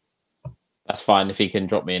 That's fine if he can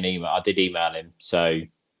drop me an email. I did email him, so.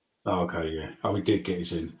 Oh, okay, yeah. Oh, we did get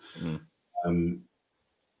his in.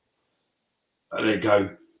 There you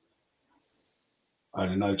go. I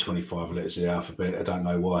only know 25 letters of the alphabet. I don't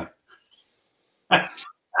know why.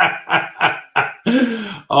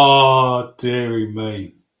 Oh, dearie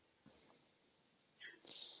me.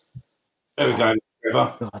 There we go.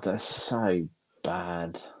 Trevor. God, that's so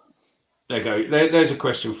bad. There you go. There's a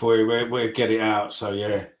question for you. We'll get it out. So,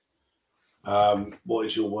 yeah. What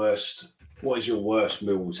is your worst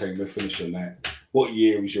Millwall team? We'll finish on that. What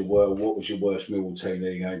year was your worst? What was your worst Millwall team?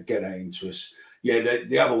 There you go. Get that into us. Yeah,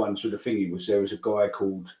 the other ones with the thingy was there was a guy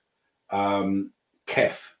called Kef. I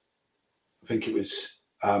think it was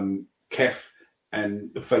Kef,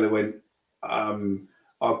 and the fella went,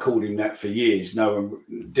 I called him that for years. No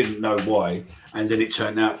one didn't know why. And then it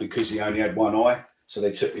turned out because he only had one eye. So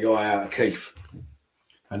they took the eye out of Keith.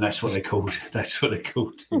 And that's what they called him.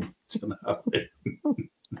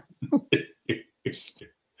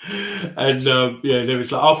 And yeah, there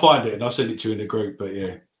was like, I'll find it and I'll send it to you in the group. But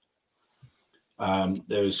yeah,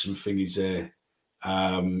 there was some thingies there.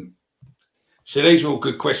 So these are all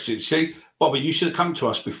good questions. See, Bobby, you should have come to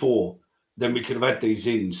us before. Then we could have had these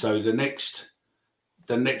in. So the next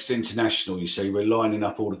international, you see, we're lining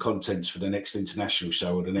up all the contents for the next international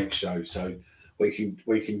show or the next show. So we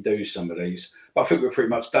can do some of these. But I think we're pretty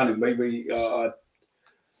much done. Maybe yeah,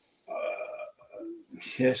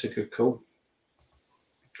 it's a good call.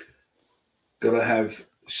 Got to have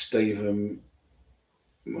Stephen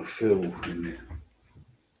Phil in there.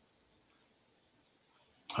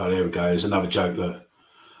 Oh, there we go. There's another joke. Look,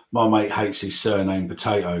 my mate hates his surname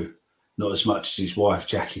Potato, not as much as his wife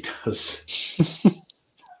Jackie does.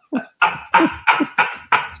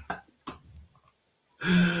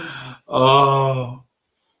 Oh,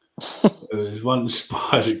 there was one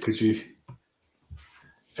spider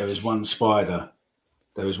There was one spider.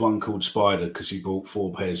 There was one called Spider because he bought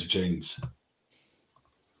 4 pairs of jeans.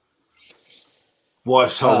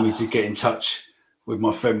 Wife told me to get in touch with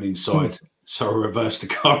my feminine side, so I reversed the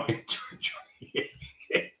car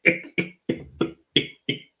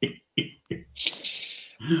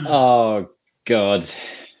Oh, God.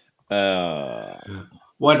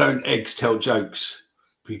 Why don't eggs tell jokes?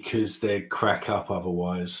 Because they'd crack up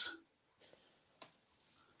otherwise.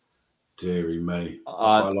 Deary me.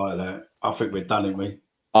 I like that. I think we're done, ain't we?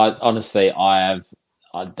 Honestly,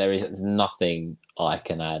 there is nothing I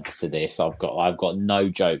can add to this. I've got no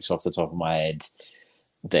jokes off the top of my head.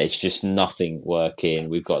 There's just nothing working.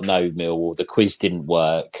 We've got no Millwall. The quiz didn't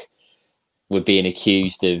work. We're being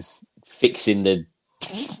accused of fixing the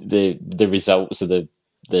results of the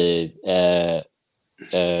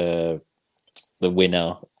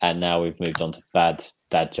winner, and now we've moved on to bad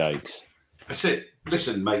dad jokes. That's it.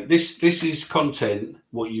 Listen, mate, this is content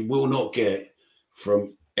what you will not get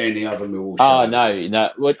from any other Millwall show. Oh,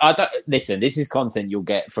 no. Well, I don't listen. This is content you'll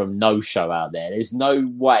get from no show out there. There's no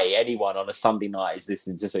way anyone on a Sunday night is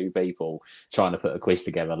listening to 2 people trying to put a quiz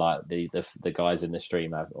together like the guys in the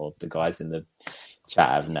stream have, or the guys in the chat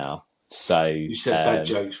have now. So you said dad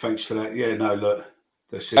jokes. Thanks for that. Yeah, no, look,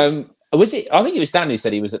 that's it. Was it? I think it was Dan who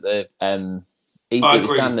said he was at the. It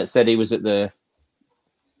was Dan that said he was at the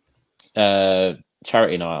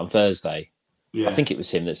charity night on Thursday. Yeah. I think it was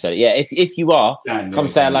him that said it. Yeah, if you are, Dan, come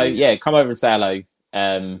say hello. Yeah, come over and say hello.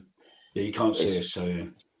 Yeah, you can't see us, so yeah.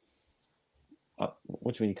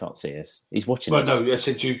 What do you mean you can't see us? He's watching Well, us. no, I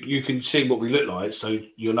said you can see what we look like, so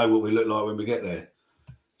you'll know what we look like when we get there.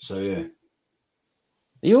 So, yeah. Are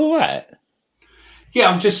you all right? Yeah,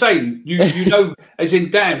 I'm just saying, you know, as in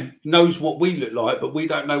Dan knows what we look like, but we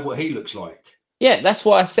don't know what he looks like. Yeah, that's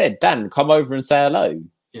what I said. Dan, come over and say hello.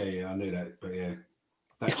 Yeah, I knew that, but yeah,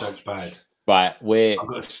 that joke's bad. Right, I've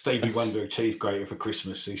got a Stevie Wonder cheese grater for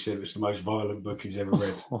Christmas. He said it was the most violent book he's ever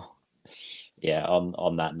read. Yeah,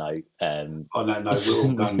 on that note. On that note, we're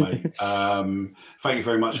all done, mate. Thank you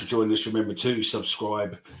very much for joining us. Remember to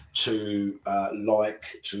subscribe, to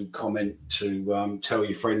like, to comment, to tell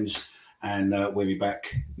your friends, and we'll be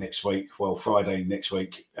back next week. Well, Friday next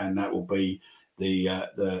week, and that will be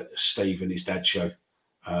the Steve and his dad show.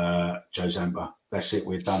 Joe Zampa. That's it.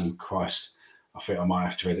 We're done. Christ, I think I might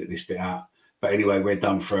have to edit this bit out. But anyway, we're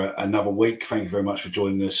done for another week. Thank you very much for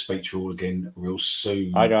joining us. Speak to you all again real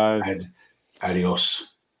soon. Hi, guys. And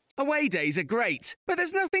adios. Away days are great, but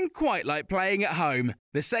there's nothing quite like playing at home.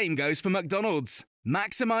 The same goes for McDonald's.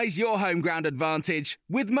 Maximise your home ground advantage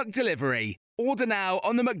with McDelivery. Order now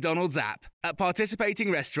on the McDonald's app. At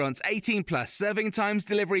participating restaurants, 18 plus serving times,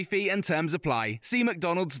 delivery fee and terms apply. See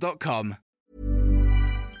mcdonalds.com.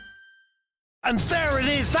 And there it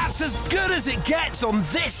is, that's as good as it gets on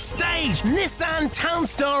this stage. Nissan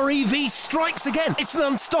Townstar EV strikes again. It's an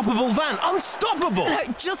unstoppable van, unstoppable.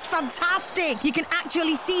 Just fantastic. You can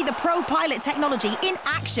actually see the Pro Pilot technology in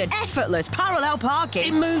action. Effortless parallel It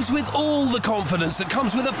parking. moves with all the confidence that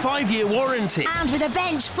comes with a 5-year warranty. And with a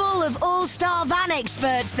bench full of all-star van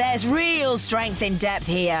experts, there's real strength in depth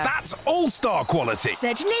here. That's all-star quality.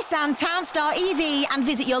 Search Nissan Townstar EV and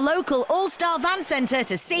visit your local all-star van centre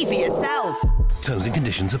to see for yourself. Terms and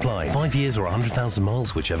conditions apply. 5 years or 100,000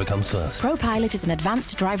 miles, whichever comes first. Pro Pilot is an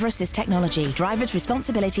advanced driver assist technology. Driver's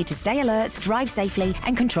responsibility to stay alert, drive safely,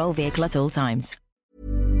 and control vehicle at all times.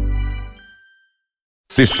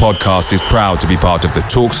 This podcast is proud to be part of the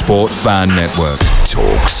TalkSport Fan Network.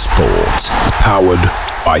 TalkSport.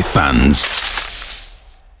 Powered by fans.